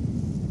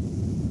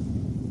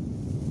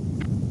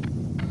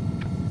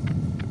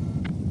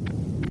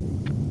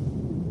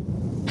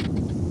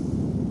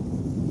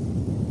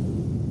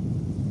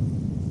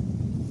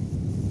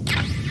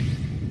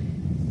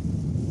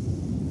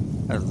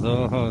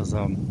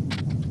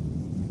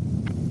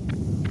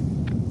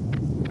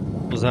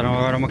 Usaram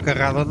agora uma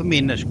carrada de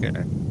minas,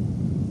 cara.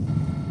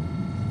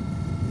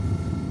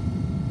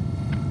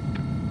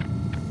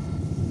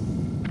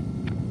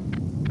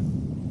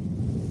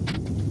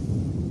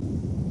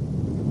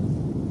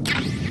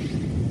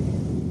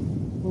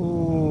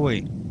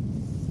 Ui.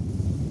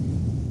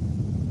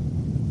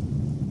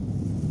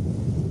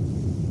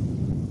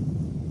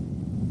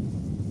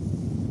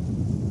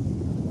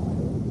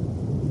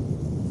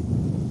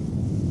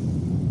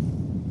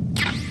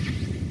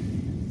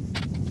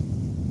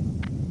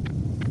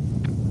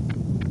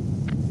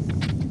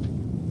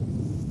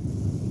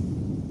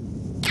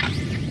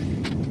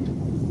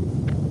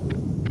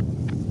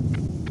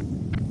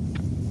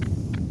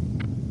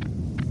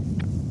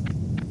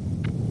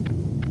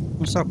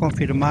 Vamos só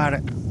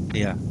confirmar.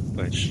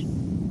 Pois,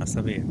 a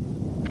saber.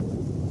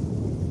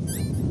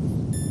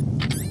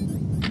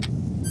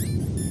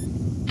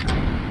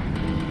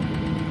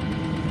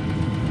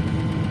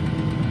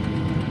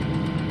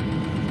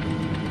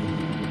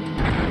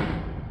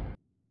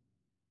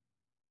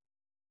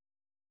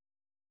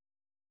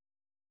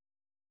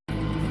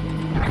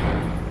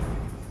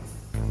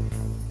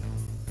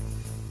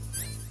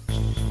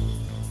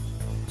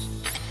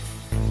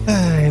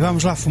 Ai,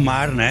 vamos lá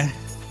fumar, né?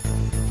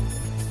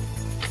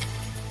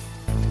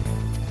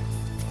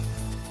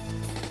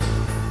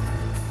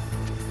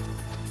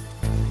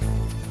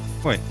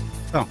 Oi,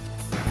 então.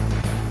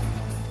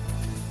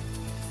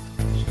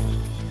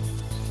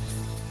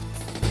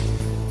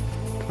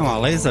 Não há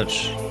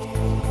lasers?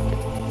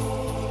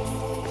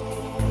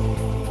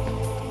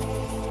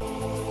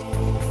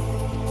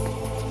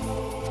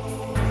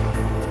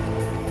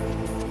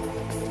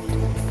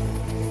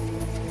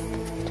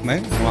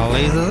 Bem, não há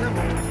lasers.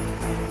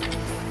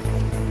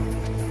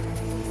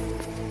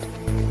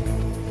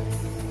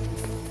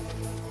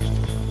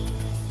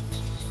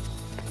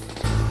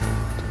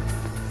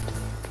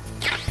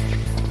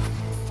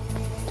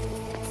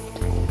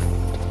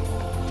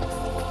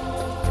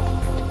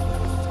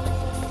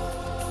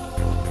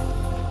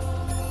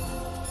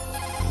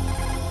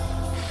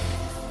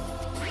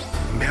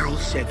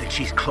 Said that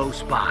she's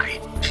close by.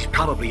 She's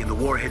probably in the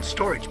Warhead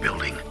storage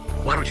building.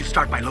 Why don't you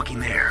start by looking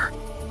there?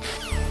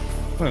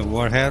 Well,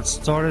 Warhead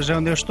storage é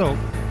onde eu estou.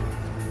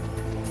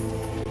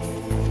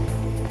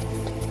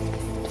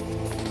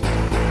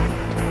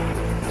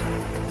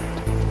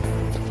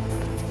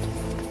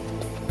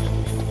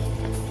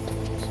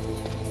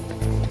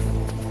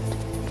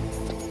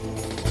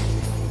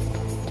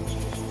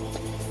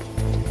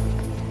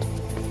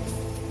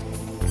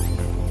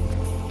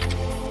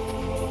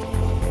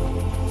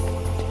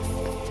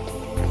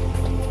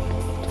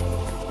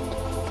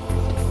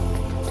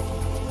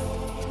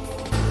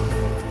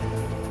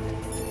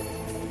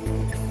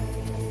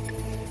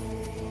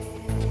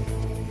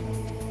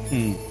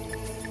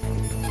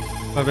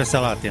 Vou ver se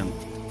ela atende.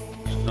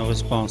 No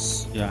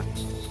response, yeah.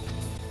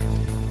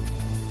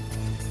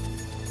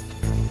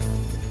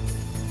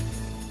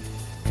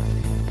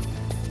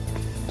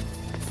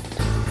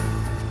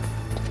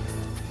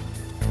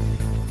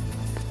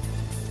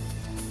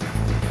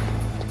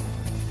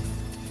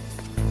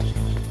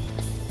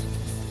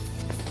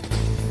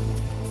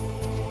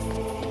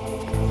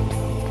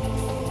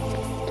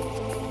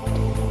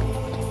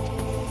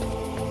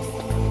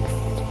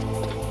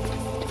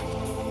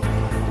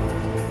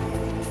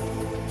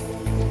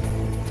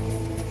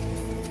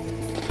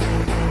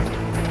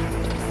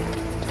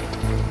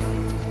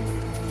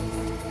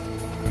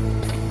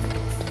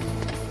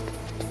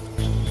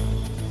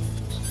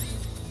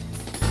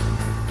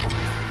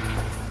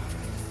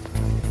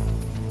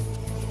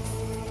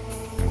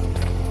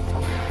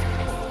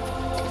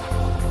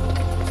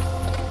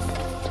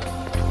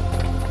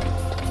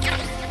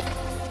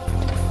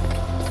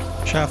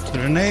 Shaft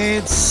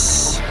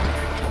grenades.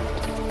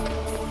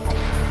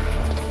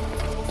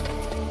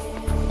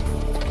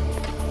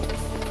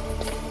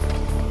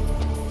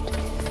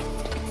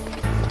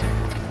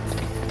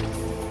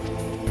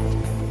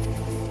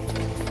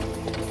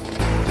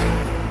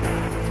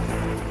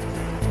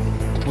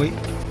 Ui.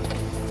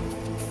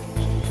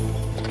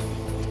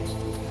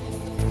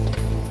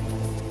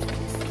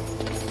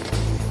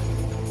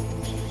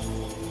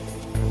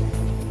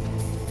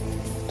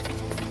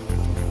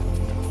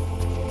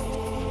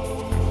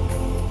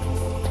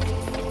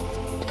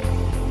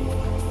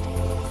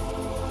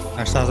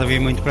 Estás a vir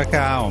muito para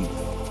cá, homem.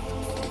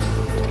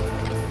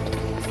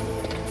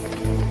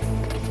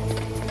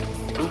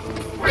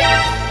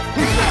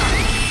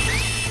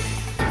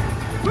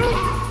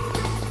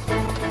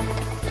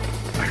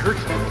 I heard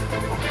something.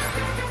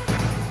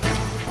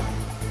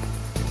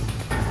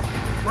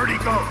 Where'd he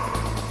go?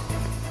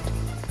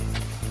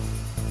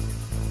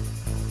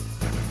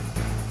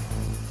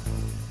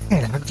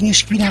 Era,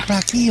 tinhas que virar para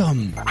aqui,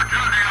 homem.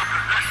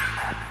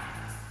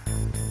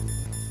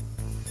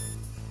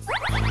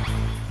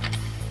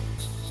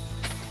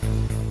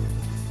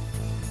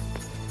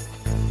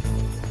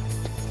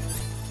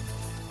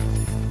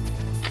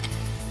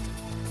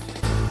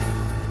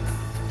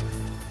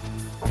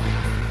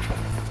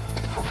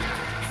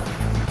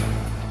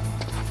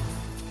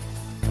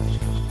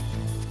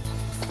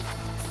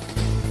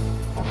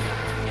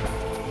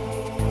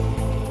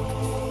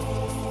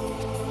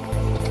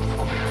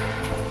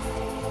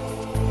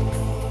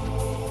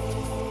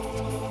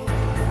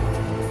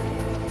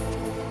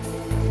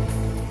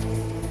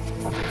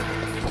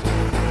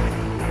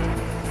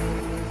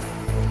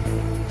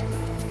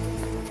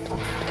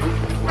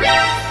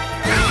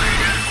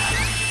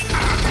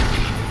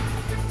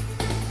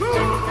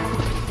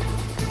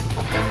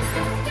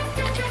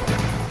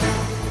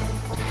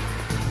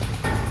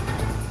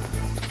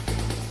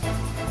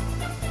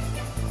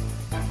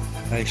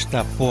 Aí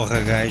está, porra,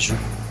 gajo.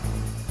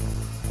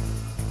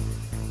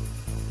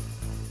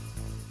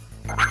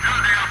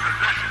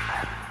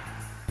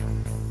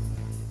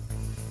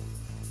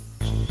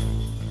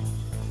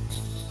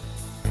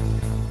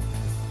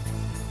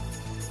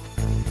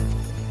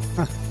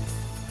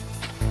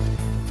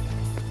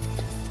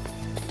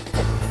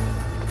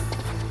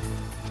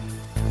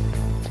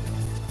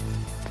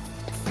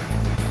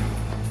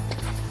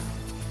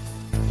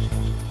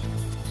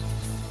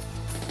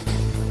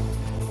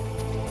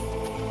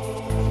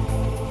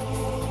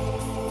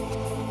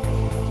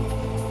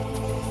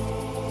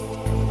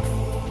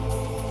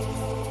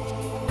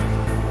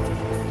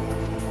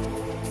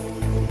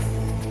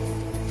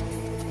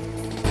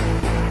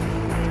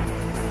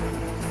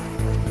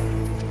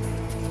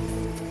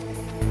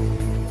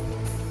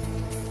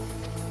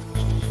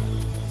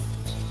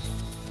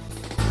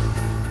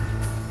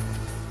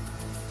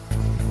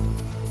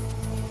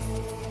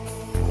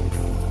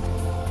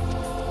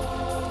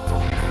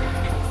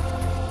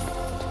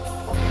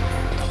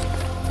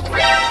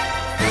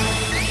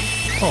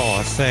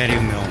 Oh,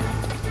 sério, meu.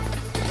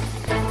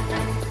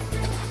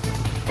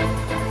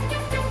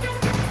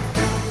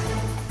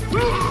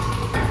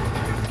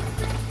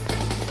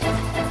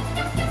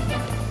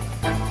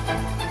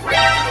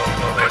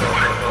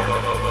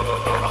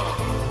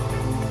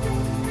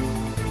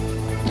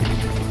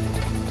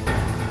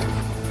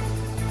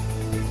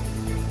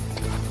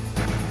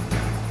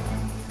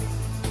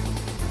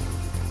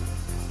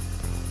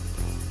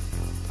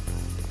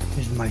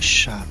 És mais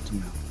chato,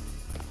 meu.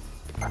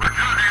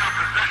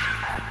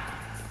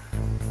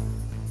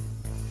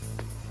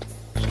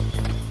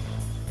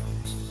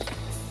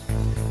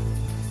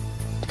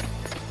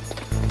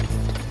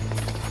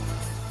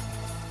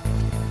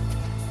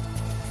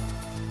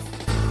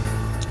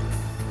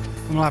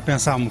 Vamos lá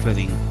pensar um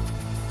bocadinho.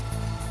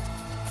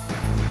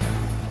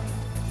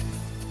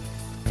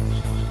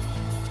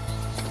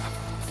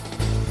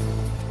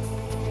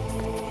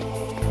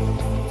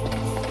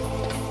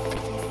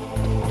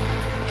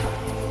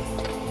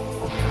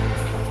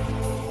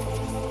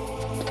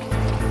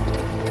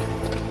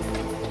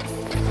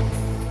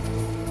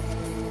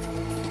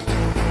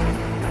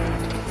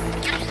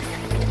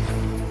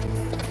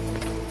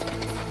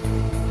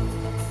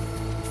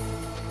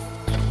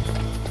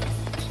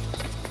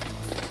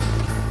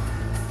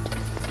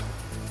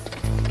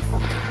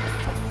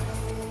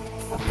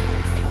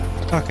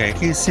 Ok,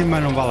 aqui em cima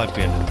não vale a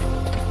pena.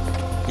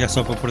 E é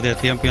só para perder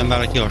tempo e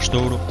andar aqui ao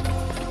estouro.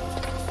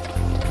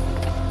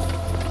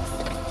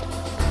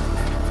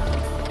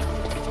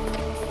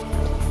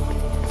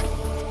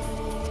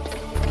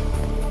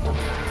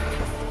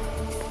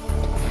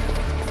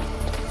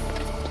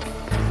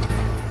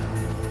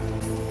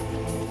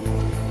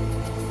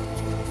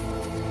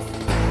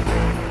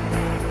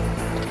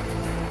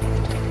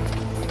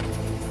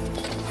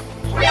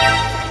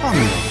 Oh,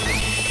 meu.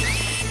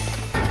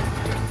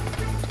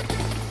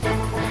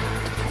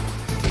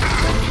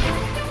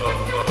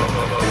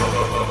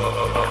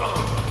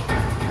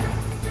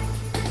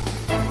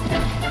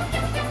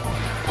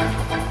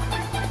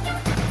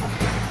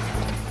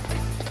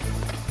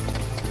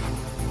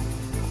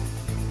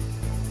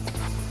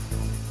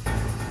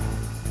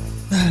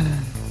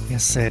 É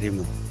sério,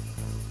 mano.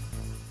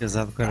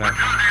 Pesado, caralho.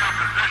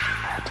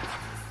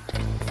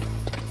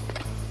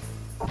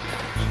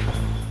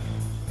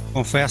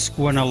 Confesso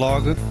que o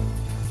analog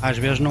às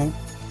vezes não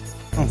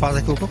faz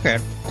aquilo que eu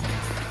quero.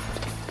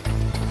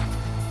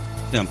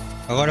 Por exemplo,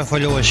 agora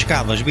falhou as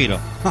escadas, viram?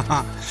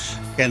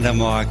 Que anda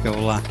moca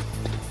lá.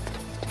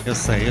 Eu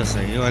sei,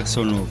 eu é que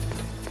sou novo.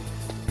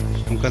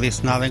 Nunca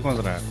disse nada em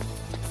contrário.